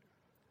another.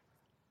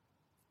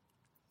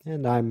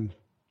 And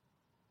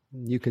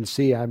you can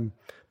see I'm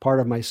part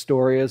of my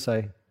story as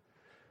I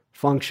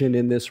function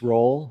in this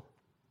role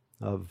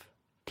of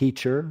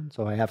teacher.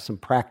 So I have some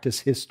practice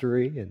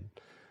history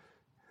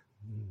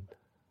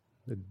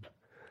and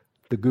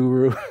the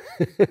guru.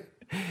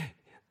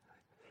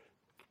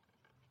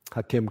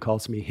 Hakim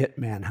calls me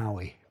Hitman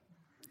Howie.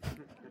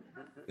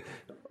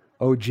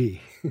 OG.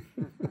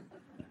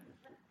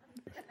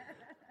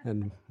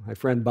 And my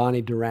friend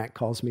Bonnie Durant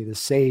calls me the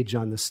sage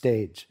on the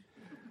stage.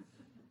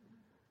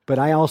 But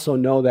I also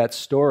know that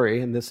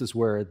story, and this is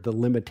where the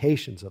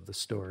limitations of the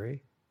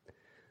story.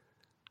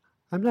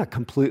 I'm not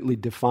completely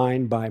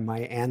defined by my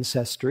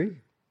ancestry.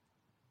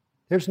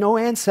 There's no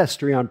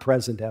ancestry on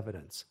present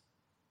evidence.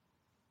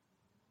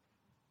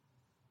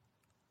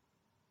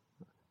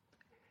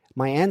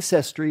 My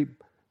ancestry,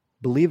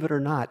 believe it or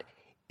not,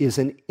 is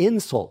an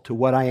insult to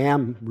what I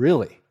am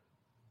really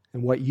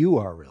and what you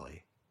are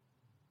really.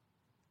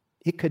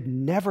 It could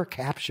never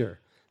capture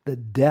the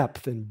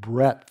depth and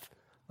breadth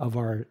of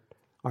our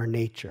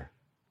nature.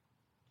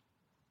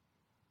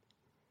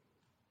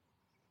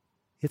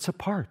 It's a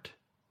part.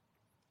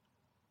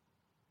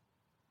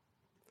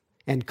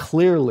 And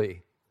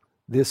clearly,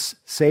 this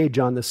sage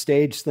on the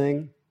stage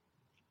thing,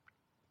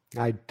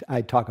 I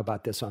talk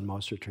about this on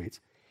most retreats.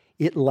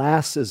 It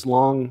lasts as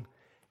long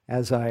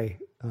as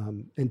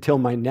until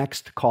my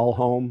next call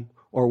home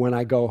or when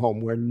I go home,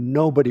 where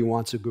nobody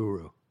wants a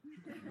guru.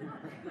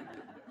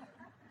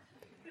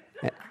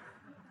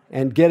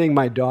 And getting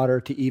my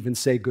daughter to even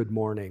say good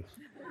morning.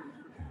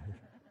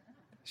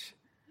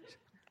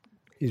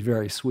 She's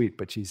very sweet,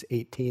 but she's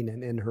 18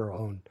 and in her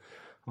own,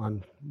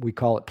 we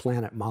call it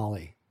Planet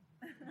Molly.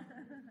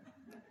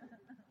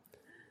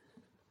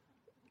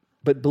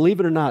 But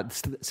believe it or not,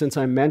 since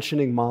I'm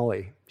mentioning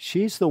Molly,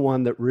 she's the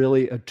one that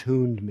really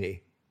attuned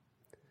me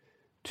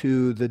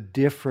to the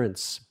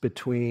difference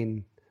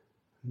between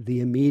the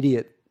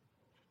immediate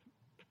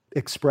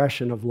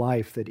expression of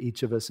life that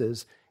each of us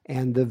is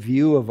and the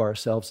view of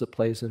ourselves that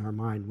plays in our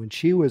mind. When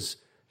she was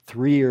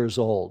 3 years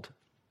old,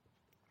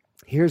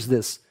 here's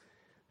this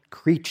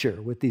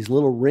creature with these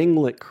little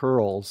ringlet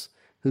curls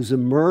who's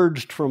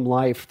emerged from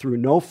life through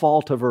no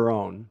fault of her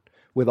own,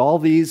 with all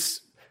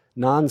these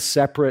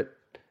non-separate,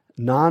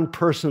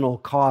 non-personal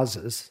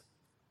causes,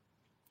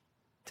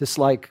 just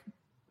like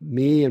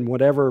me and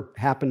whatever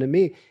happened to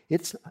me.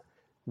 It's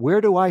where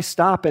do I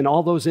stop and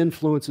all those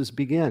influences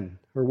begin?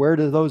 Or where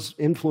do those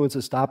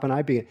influences stop and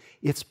I begin?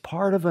 It's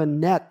part of a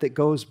net that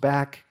goes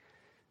back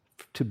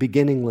to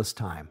beginningless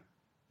time.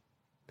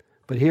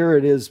 But here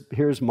it is,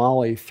 here's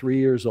Molly, 3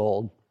 years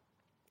old,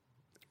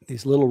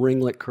 these little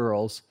ringlet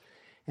curls,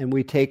 and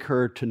we take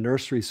her to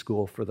nursery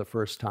school for the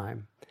first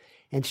time.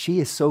 And she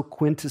is so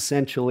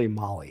quintessentially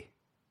Molly.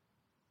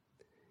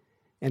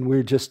 And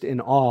we're just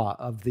in awe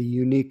of the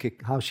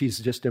unique, how she's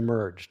just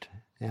emerged.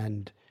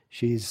 And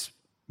she's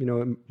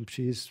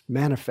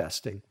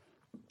manifesting.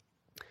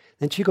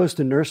 Then she goes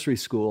to nursery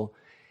school,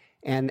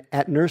 and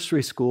at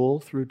nursery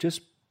school, through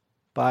just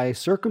by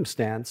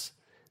circumstance,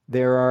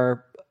 there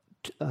are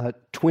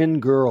twin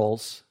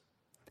girls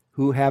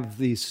who have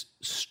these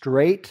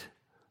straight,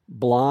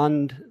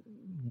 blonde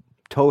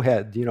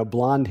towhead,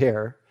 blonde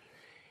hair.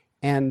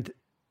 And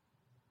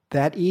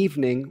that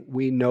evening,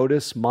 we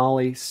notice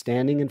Molly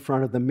standing in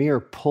front of the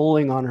mirror,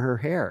 pulling on her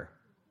hair.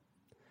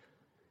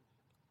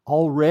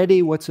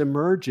 Already what's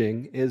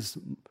emerging is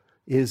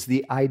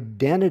the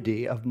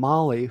identity of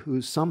Molly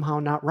who's somehow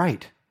not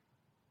right,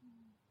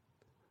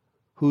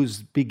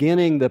 who's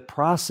beginning the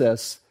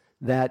process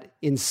that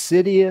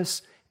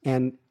insidious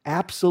and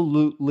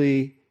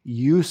absolutely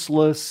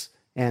useless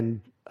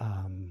and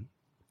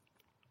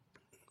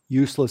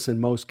useless in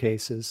most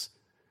cases,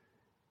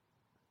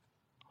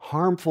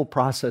 harmful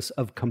process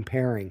of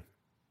comparing.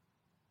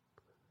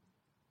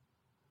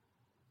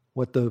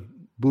 What the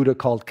Buddha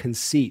called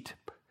conceit.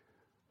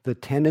 The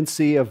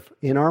tendency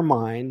in our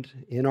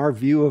mind, in our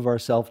view of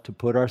ourselves, to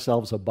put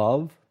ourselves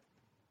above,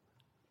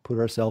 put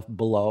ourselves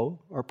below,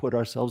 or put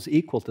ourselves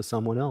equal to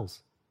someone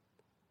else.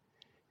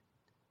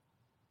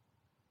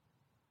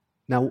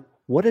 Now,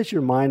 what is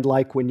your mind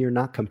like when you're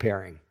not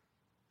comparing?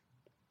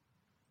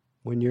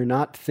 When you're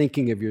not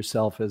thinking of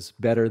yourself as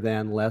better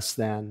than, less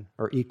than,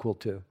 or equal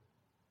to?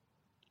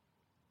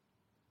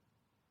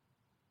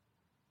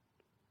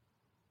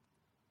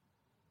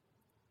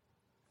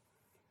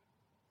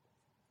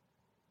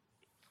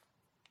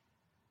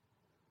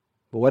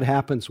 But what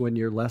happens when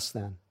you're less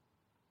than?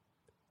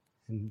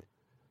 And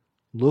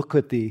look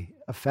at the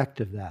effect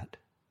of that.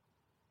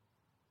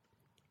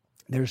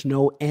 There's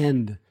no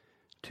end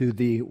to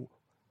the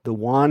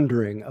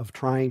wandering of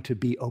trying to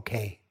be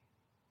okay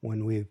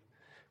when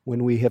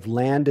we have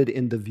landed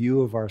in the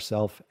view of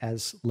ourself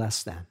as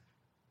less than.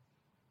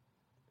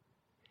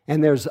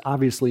 And there's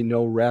obviously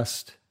no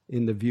rest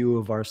in the view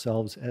of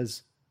ourselves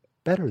as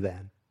better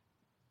than.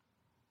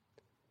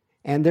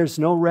 And there's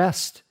no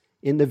rest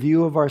in the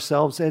view of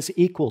ourselves as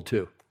equal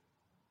to,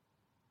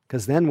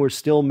 because then we're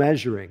still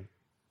measuring.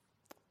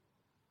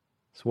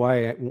 That's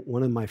why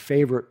one of my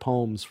favorite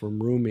poems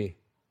from Rumi,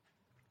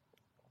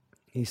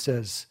 he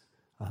says,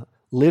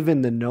 live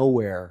in the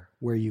nowhere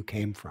where you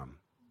came from,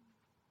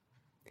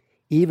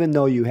 even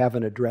though you have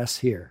an address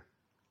here.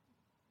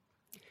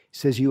 He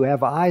says, you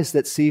have eyes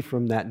that see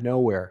from that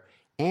nowhere,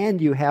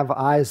 and you have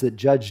eyes that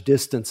judge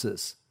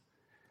distances.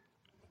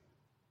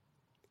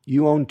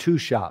 You own 2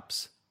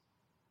 shops.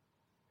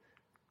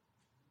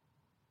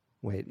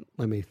 Wait,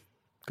 let me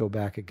go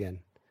back again.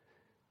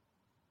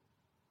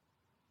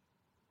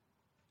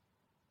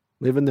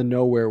 Live in the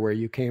nowhere where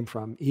you came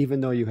from,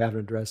 even though you have an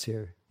address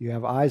here. You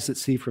have eyes that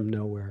see from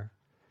nowhere,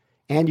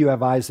 and you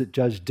have eyes that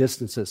judge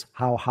distances,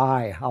 how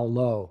high, how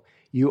low.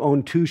 You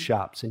own 2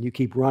 shops, and you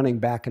keep running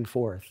back and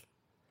forth.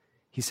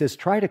 He says,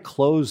 try to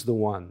close the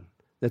one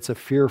that's a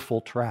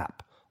fearful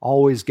trap,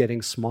 always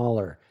getting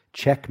smaller.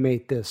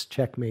 Checkmate this,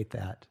 checkmate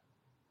that.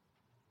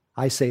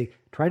 I say,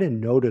 try to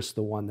notice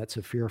the one that's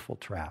a fearful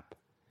trap.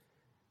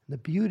 And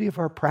the beauty of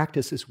our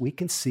practice is we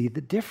can see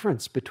the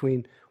difference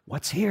between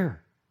what's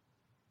here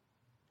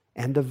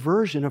and the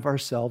version of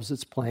ourselves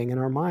that's playing in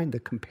our mind, the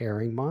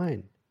comparing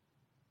mind.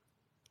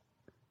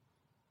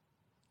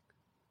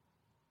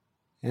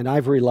 And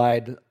I've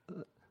relied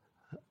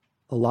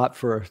a lot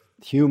for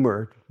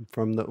humor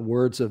from the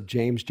words of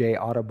James J.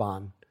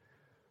 Audubon,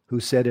 who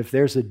said, if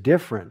there's a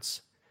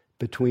difference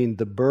between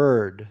the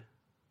bird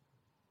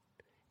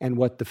and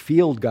what the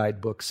field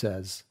guidebook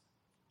says,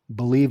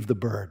 believe the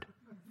bird.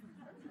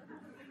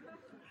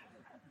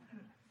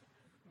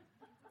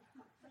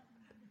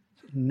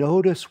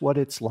 Notice what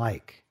it's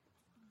like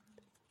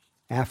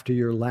after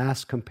your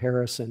last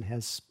comparison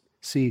has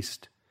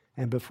ceased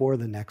and before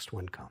the next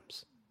one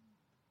comes.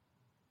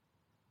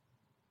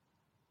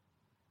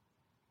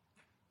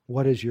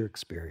 What is your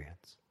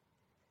experience?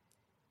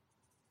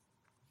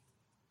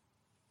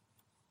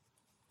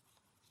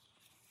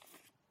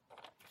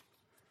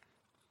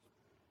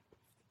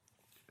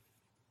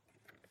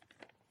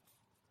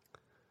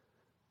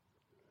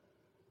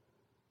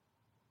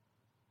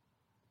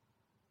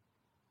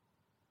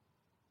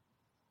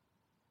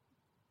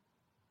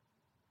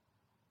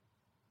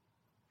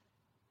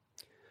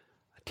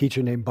 A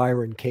teacher named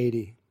Byron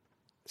Katie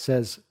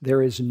says,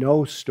 there is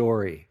no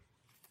story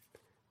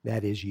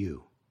that is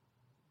you,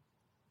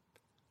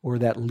 or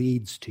that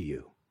leads to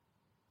you.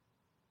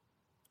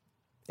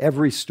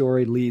 Every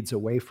story leads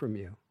away from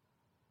you.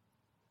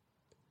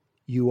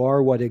 You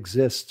are what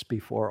exists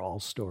before all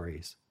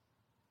stories.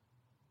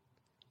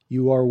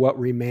 You are what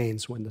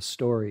remains when the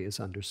story is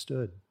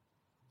understood.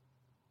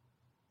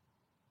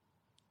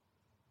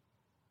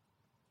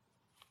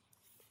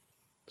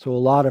 So a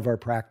lot of our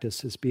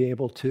practice is be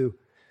able to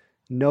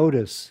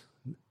notice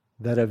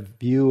that a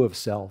view of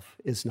self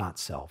is not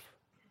self.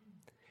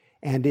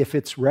 And if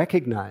it's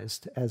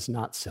recognized as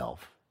not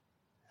self,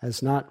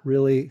 as not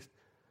really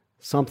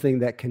something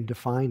that can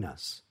define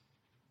us,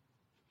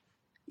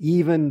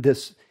 even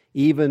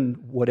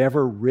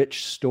whatever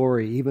rich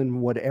story, even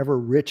whatever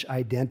rich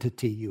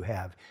identity you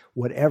have,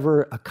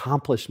 whatever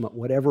accomplishment,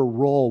 whatever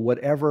role,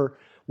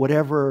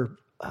 whatever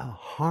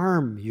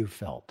harm you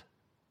felt,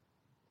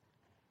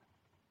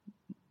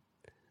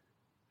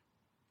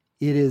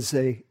 it is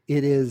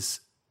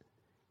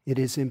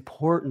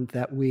important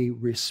that we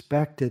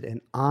respect it and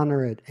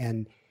honor it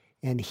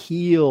and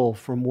heal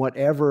from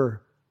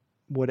whatever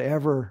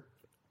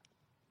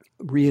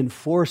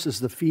reinforces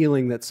the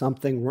feeling that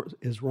something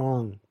is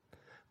wrong.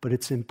 But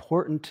it's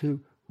important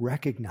to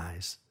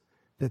recognize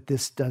that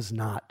this does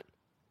not,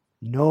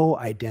 no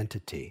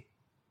identity,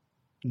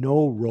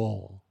 no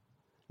role,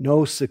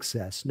 no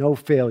success, no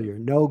failure,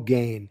 no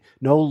gain,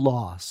 no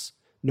loss,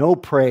 no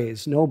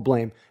praise, no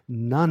blame,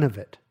 none of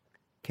it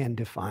can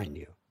define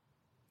you.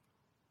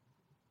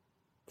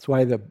 That's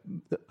why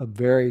a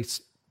very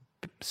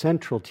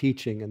central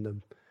teaching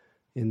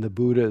in the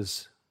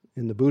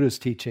Buddha's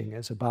teaching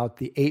is about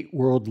the 8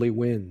 worldly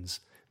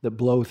winds that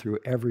blow through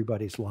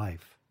everybody's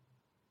life.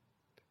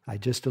 I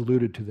just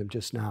alluded to them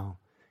just now.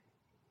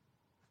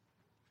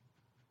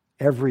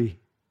 Every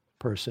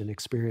person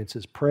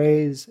experiences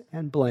praise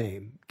and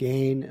blame,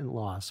 gain and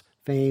loss,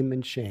 fame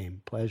and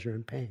shame, pleasure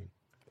and pain.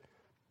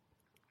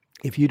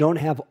 If you don't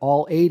have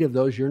all 8 of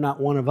those, you're not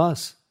one of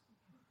us.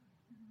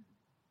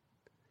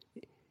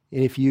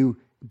 And if you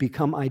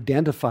become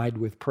identified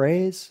with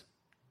praise,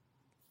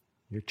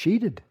 you're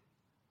cheated.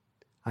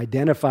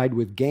 Identified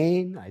with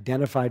gain,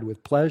 identified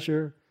with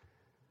pleasure,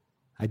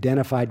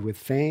 identified with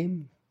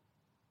fame.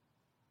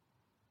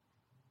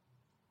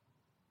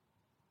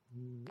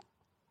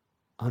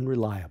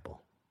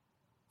 Unreliable.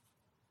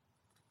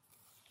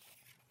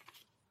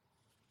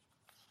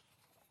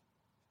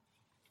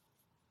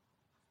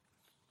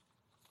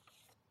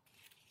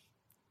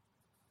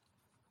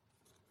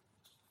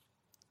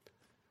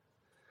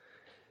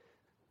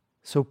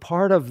 So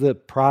part of the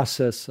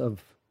process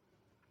of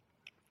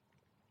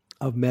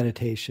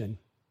meditation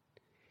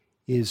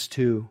is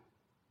to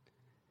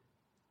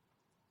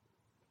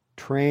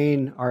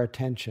train our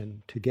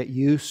attention, to get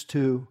used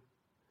to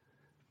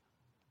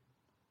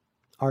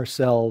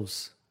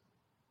ourselves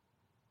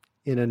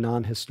in a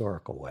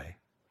non-historical way,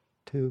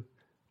 to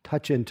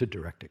touch into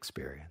direct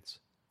experience.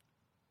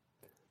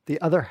 The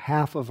other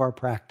half of our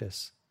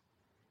practice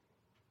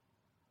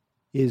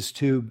is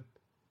to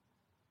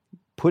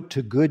put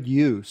to good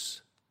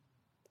use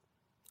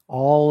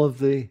all of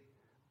the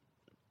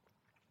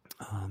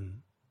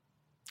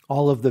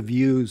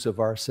views of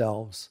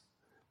ourselves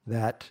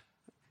that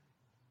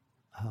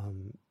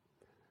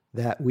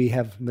we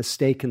have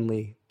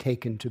mistakenly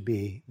taken to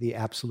be the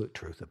absolute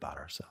truth about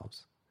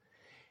ourselves.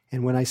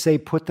 And when I say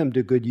put them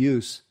to good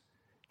use,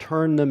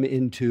 turn them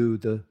into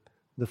the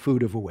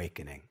food of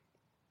awakening.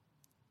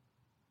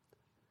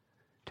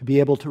 To be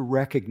able to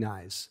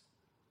recognize,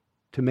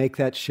 to make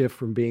that shift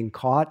from being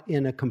caught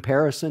in a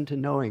comparison to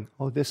knowing,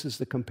 oh, this is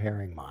the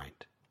comparing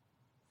mind.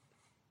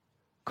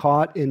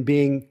 Caught in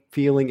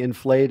feeling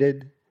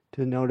inflated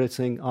to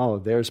noticing, oh,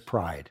 there's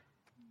pride.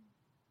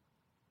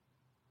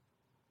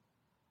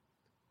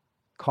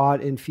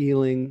 Caught in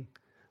feeling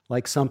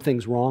like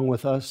something's wrong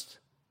with us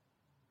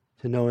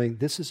to knowing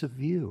this is a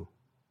view.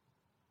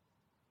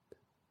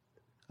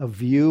 A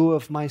view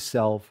of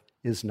myself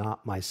is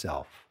not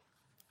myself.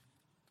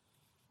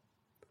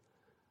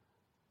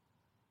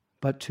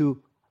 But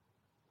to,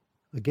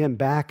 again,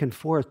 back and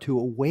forth, to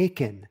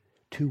awaken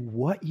to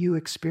what you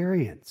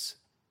experience,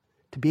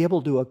 to be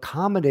able to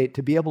accommodate,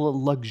 to be able to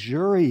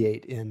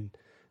luxuriate in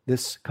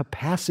this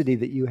capacity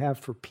that you have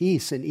for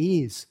peace and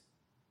ease.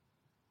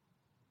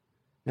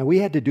 Now, we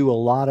had to do a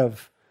lot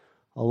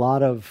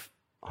of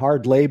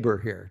hard labor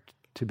here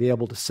to be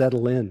able to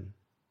settle in,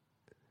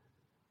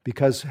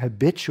 because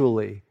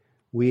habitually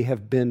we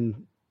have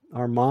been,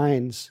 our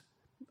minds,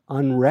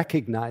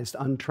 unrecognized,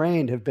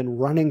 untrained, have been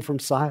running from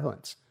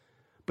silence.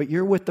 But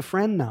you're with the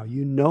friend now.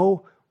 You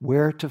know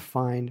where to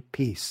find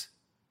peace.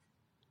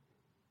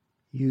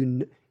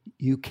 You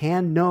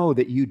can know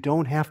that you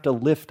don't have to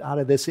lift out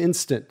of this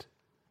instant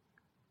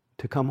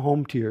to come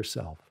home to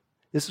yourself.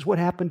 This is what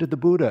happened to the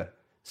Buddha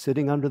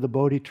sitting under the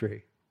Bodhi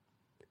tree.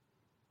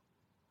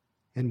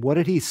 And what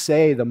did he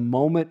say the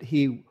moment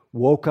he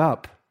woke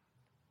up?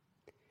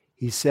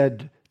 He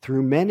said,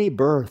 through many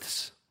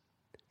births,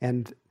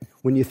 and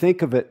when you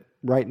think of it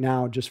right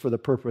now, just for the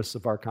purpose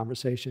of our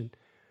conversation,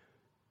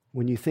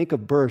 when you think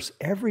of births,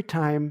 every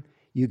time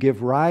you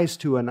give rise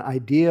to an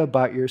idea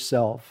about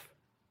yourself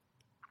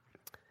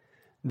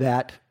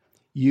that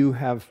you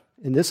have,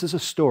 and this is a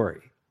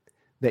story,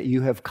 that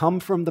you have come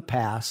from the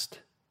past.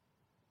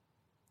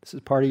 This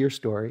is part of your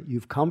story.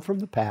 You've come from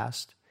the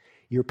past.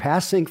 You're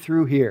passing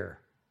through here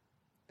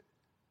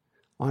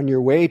on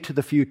your way to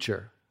the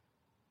future.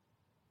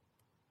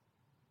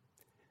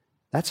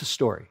 That's a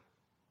story.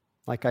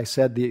 Like I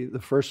said the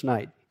first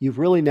night, you've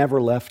really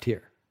never left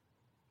here.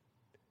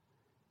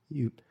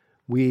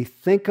 We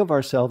think of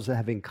ourselves as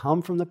having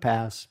come from the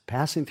past,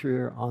 passing through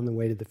here on the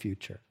way to the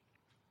future.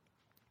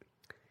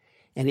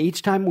 And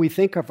each time we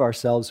think of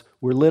ourselves,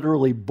 we're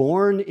literally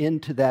born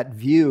into that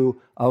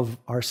view of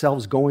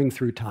ourselves going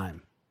through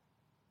time.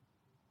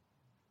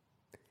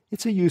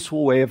 It's a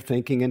useful way of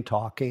thinking and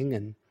talking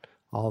and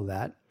all of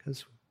that,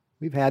 because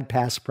we've had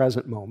past,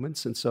 present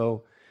moments, and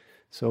so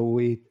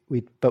we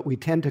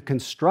tend to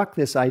construct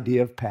this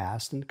idea of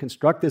past and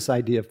construct this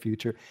idea of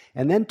future,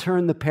 and then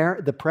turn the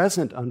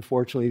present,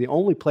 unfortunately, the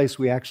only place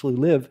we actually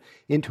live,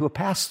 into a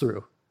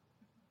pass-through.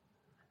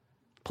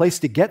 Place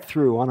to get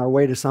through on our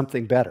way to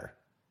something better.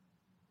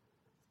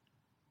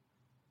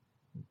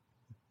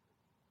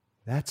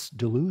 That's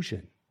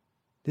delusion.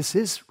 This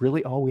is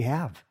really all we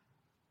have.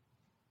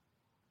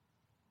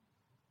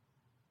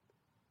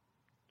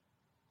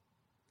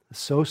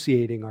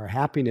 Associating our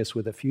happiness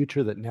with a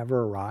future that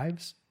never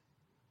arrives.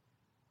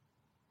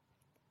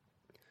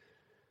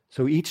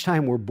 So each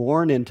time we're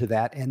born into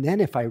that, and then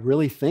if I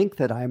really think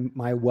that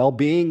my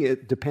well-being,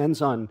 it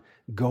depends on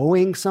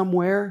going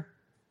somewhere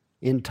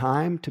in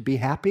time to be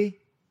happy,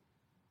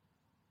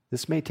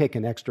 this may take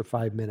an extra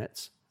 5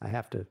 minutes.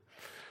 Are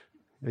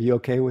you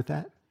okay with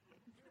that?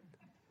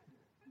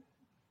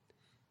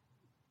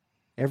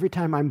 Every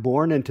time I'm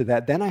born into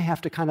that, then I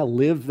have to kind of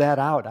live that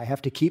out. I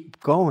have to keep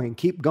going.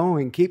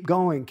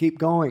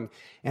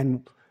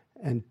 And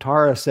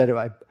Tara said,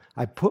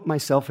 I put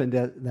myself in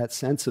that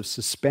sense of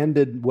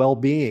suspended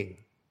well-being.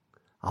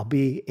 I'll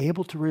be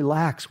able to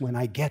relax when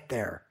I get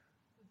there.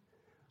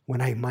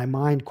 When my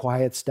mind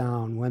quiets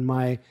down, when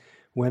I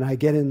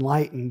get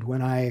enlightened,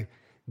 when I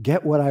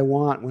get what I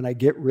want, when I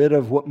get rid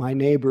of what my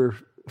neighbor,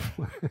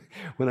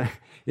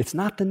 it's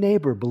not the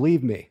neighbor,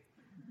 believe me.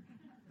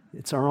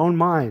 It's our own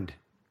mind.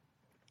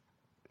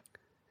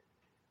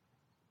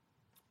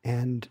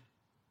 And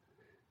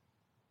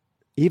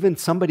even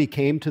somebody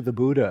came to the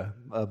Buddha,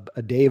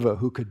 a deva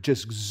who could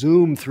just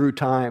zoom through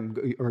time,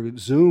 or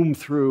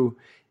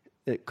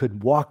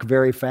could walk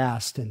very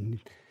fast, and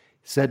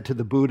said to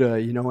the Buddha,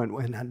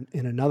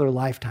 in another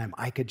lifetime,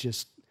 I could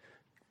just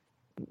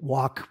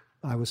walk.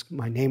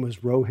 My name was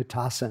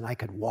Rohitasa, and I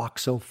could walk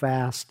so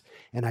fast.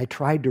 And I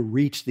tried to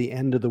reach the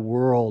end of the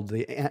world.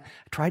 I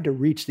tried to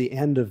reach the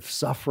end of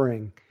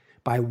suffering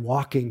by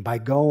walking, by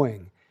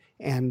going.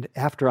 And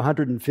after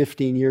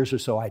 115 years or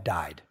so, I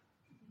died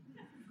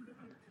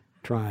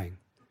trying.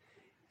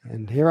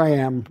 And here I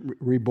am,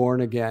 reborn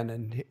again,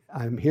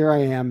 and here I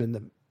am in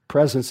the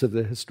presence of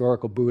the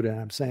historical Buddha, and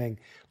I'm saying,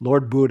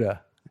 Lord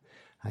Buddha,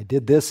 I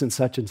did this in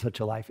such and such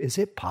a life. Is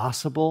it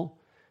possible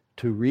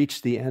to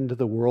reach the end of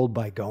the world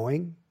by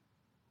going?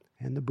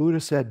 And the Buddha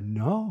said,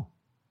 no.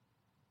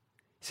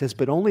 He says,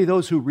 but only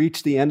those who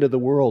reach the end of the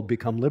world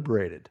become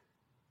liberated.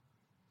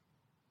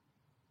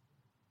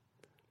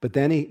 But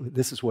then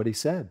this is what he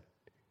said.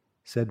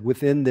 He said,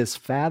 within this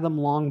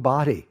fathom-long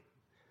body,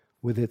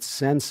 with its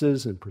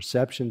senses and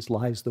perceptions,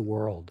 lies the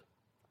world,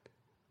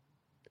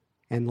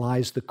 and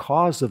lies the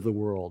cause of the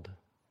world,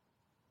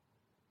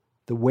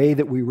 the way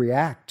that we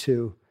react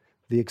to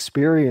the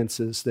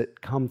experiences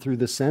that come through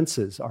the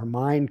senses. Our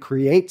mind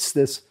creates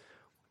this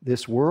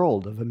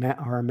world of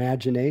our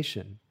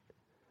imagination,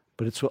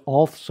 but it's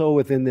also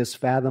within this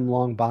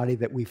fathom-long body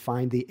that we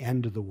find the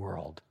end of the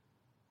world.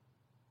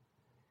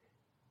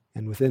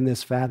 And within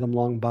this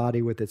fathom-long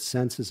body, with its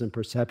senses and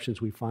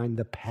perceptions, we find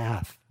the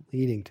path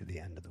leading to the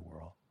end of the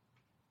world.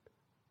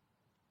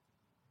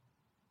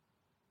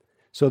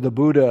 So the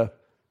Buddha,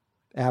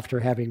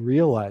 after having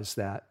realized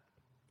that,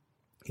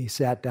 he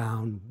sat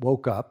down,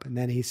 woke up, and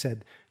then he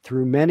said,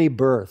 through many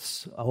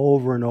births,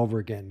 over and over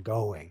again,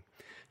 going,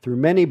 through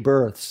many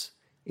births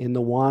in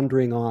the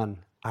wandering on,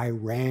 I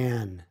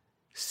ran,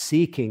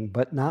 seeking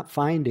but not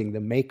finding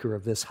the maker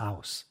of this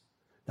house,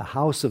 the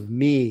house of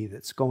me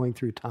that's going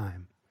through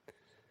time.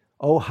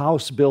 O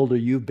house builder,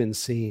 you've been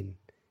seen.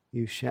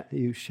 You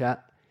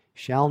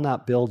shall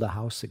not build a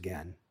house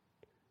again.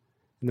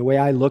 And the way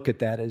I look at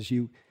that is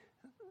you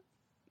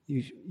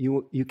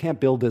can't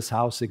build this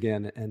house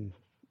again, and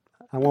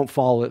I won't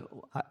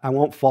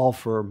fall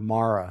for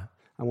Mara.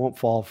 I won't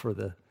fall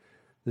for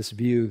this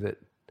view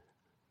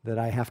that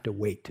I have to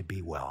wait to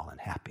be well and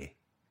happy.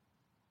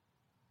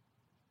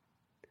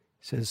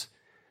 He says,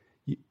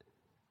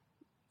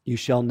 you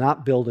shall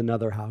not build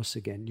another house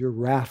again. Your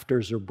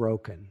rafters are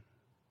broken.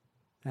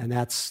 And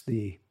that's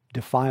the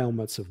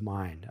defilements of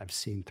mind. I've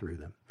seen through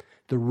them.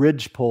 The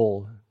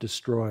ridgepole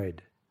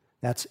destroyed.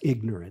 That's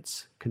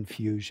ignorance,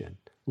 confusion,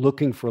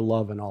 looking for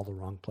love in all the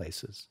wrong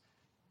places.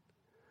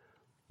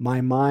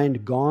 My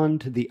mind gone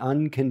to the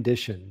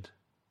unconditioned,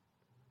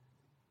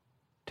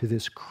 to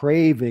this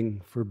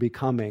craving for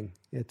becoming,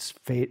 that's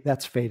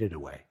faded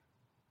away.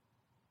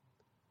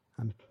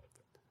 I'm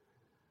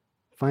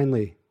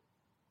finally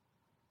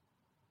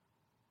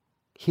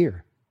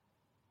here.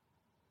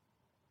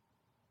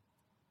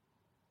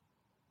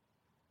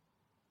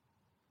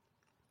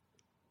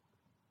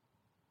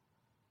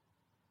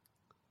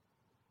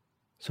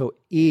 So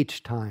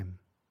each time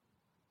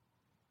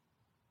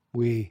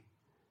we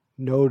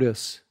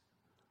notice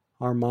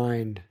our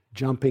mind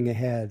jumping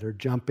ahead or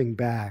jumping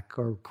back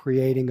or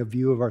creating a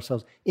view of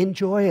ourselves,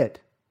 enjoy it.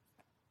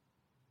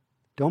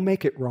 Don't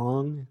make it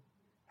wrong. It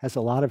has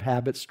a lot of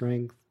habit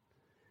strength.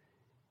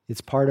 It's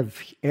part of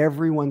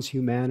everyone's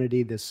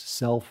humanity, this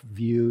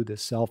self-view,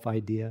 this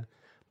self-idea.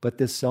 But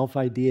this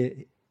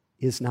self-idea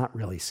is not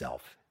really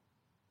self.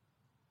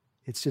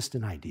 It's just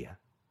an idea.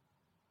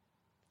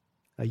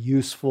 A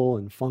useful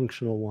and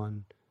functional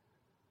one.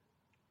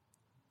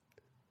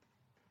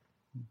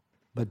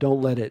 But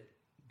don't let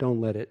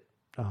it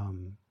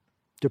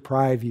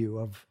deprive you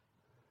of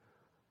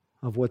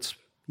what's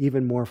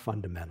even more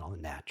fundamental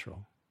and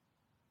natural,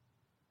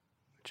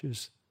 which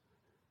is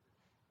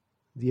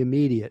the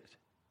immediate,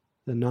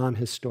 the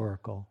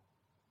non-historical,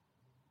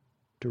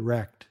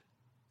 direct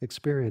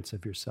experience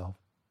of yourself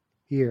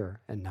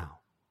here and now,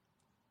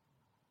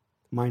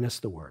 minus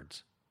the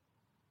words.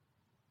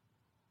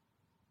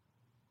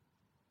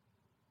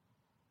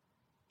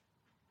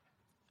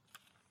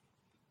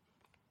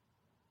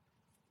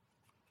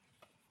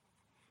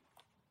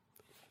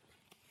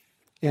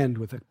 End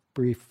with a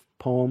brief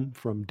poem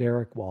from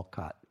Derek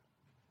Walcott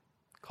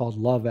called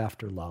Love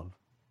After Love.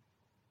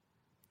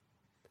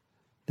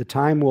 The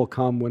time will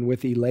come when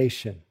with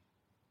elation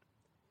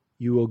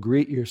you will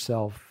greet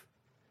yourself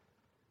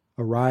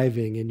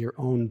arriving in your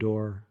own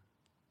door,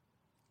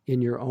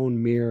 in your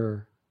own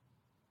mirror,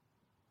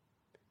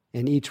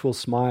 and each will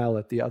smile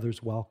at the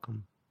other's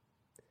welcome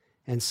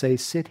and say,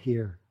 sit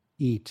here,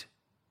 eat.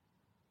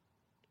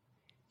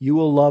 You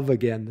will love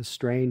again the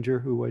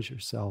stranger who was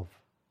yourself.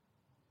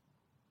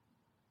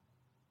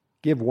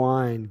 Give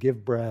wine,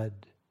 give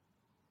bread.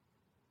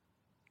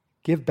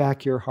 Give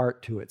back your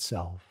heart to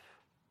itself,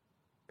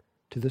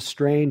 to the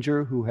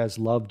stranger who has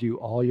loved you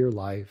all your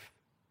life,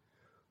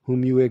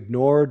 whom you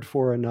ignored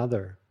for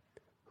another,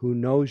 who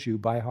knows you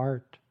by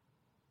heart.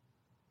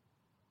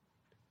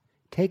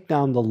 Take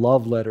down the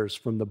love letters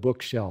from the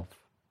bookshelf,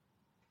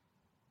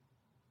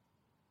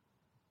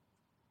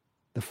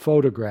 the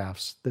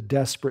photographs, the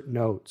desperate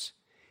notes.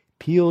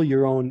 Peel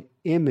your own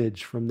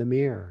image from the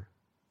mirror.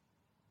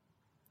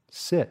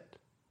 Sit.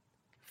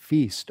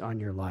 Feast on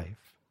your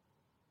life.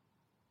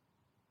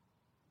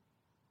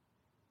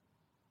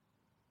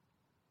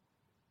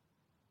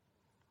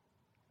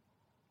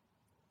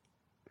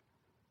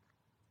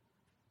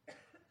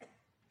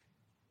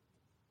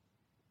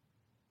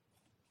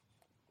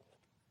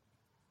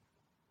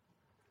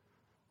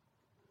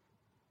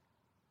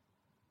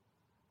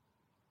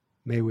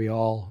 May we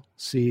all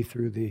see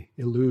through the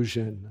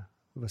illusion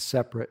of a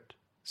separate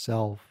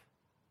self.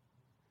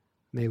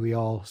 May we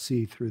all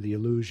see through the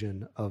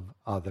illusion of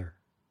other.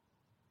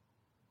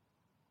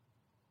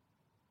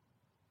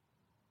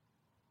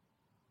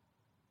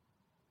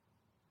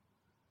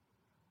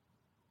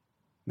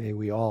 May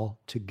we all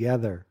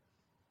together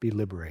be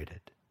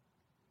liberated.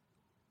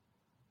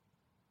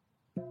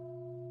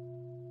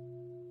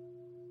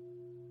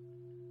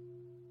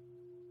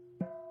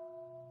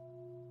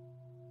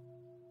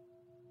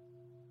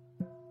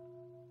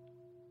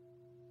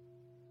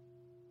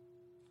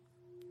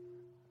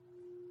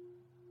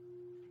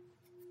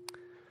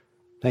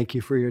 Thank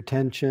you for your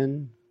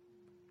attention.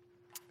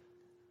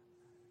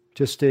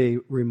 Just a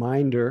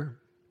reminder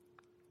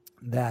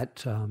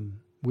that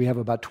we have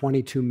about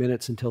 22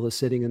 minutes until the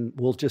sitting, and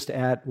we'll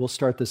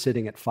start the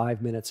sitting at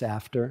 5 minutes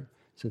after,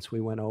 since we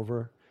went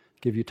over,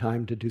 give you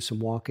time to do some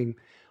walking.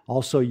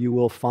 Also, you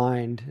will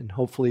find, and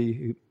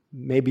hopefully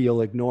maybe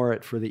you'll ignore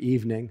it for the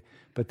evening,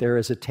 but there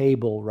is a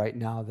table right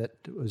now that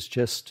was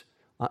just,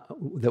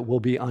 that will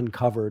be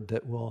uncovered,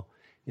 that will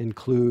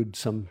include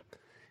some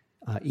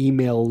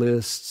email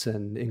lists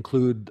and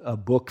include a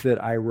book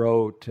that I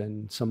wrote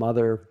and some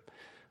other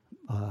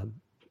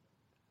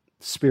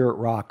Spirit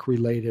Rock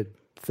related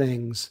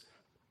things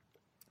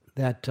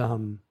that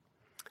I'm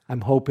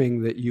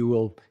hoping that you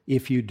will,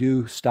 if you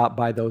do stop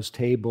by those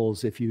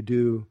tables, if you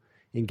do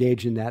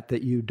engage in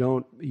that you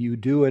do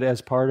it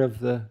as part of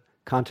the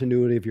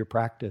continuity of your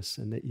practice,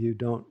 and that you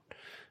don't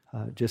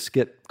just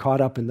get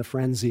caught up in the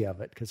frenzy of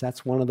it, because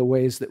that's one of the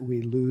ways that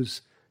we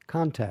lose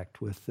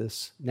contact with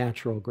this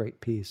natural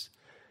great peace.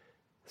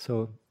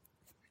 So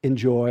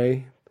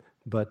enjoy,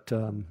 but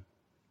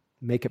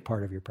make it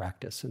part of your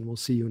practice. And we'll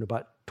see you in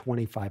about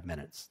 25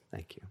 minutes.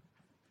 Thank you.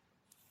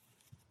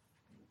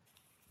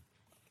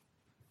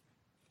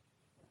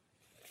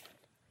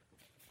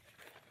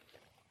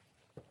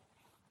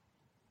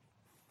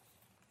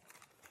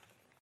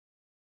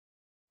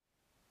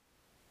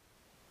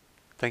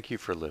 Thank you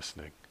for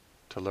listening.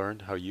 To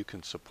learn how you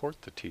can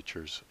support the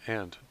teachers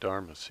and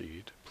Dharma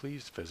Seed,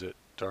 please visit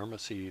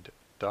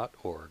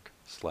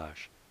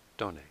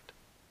dharmaseed.org/donate.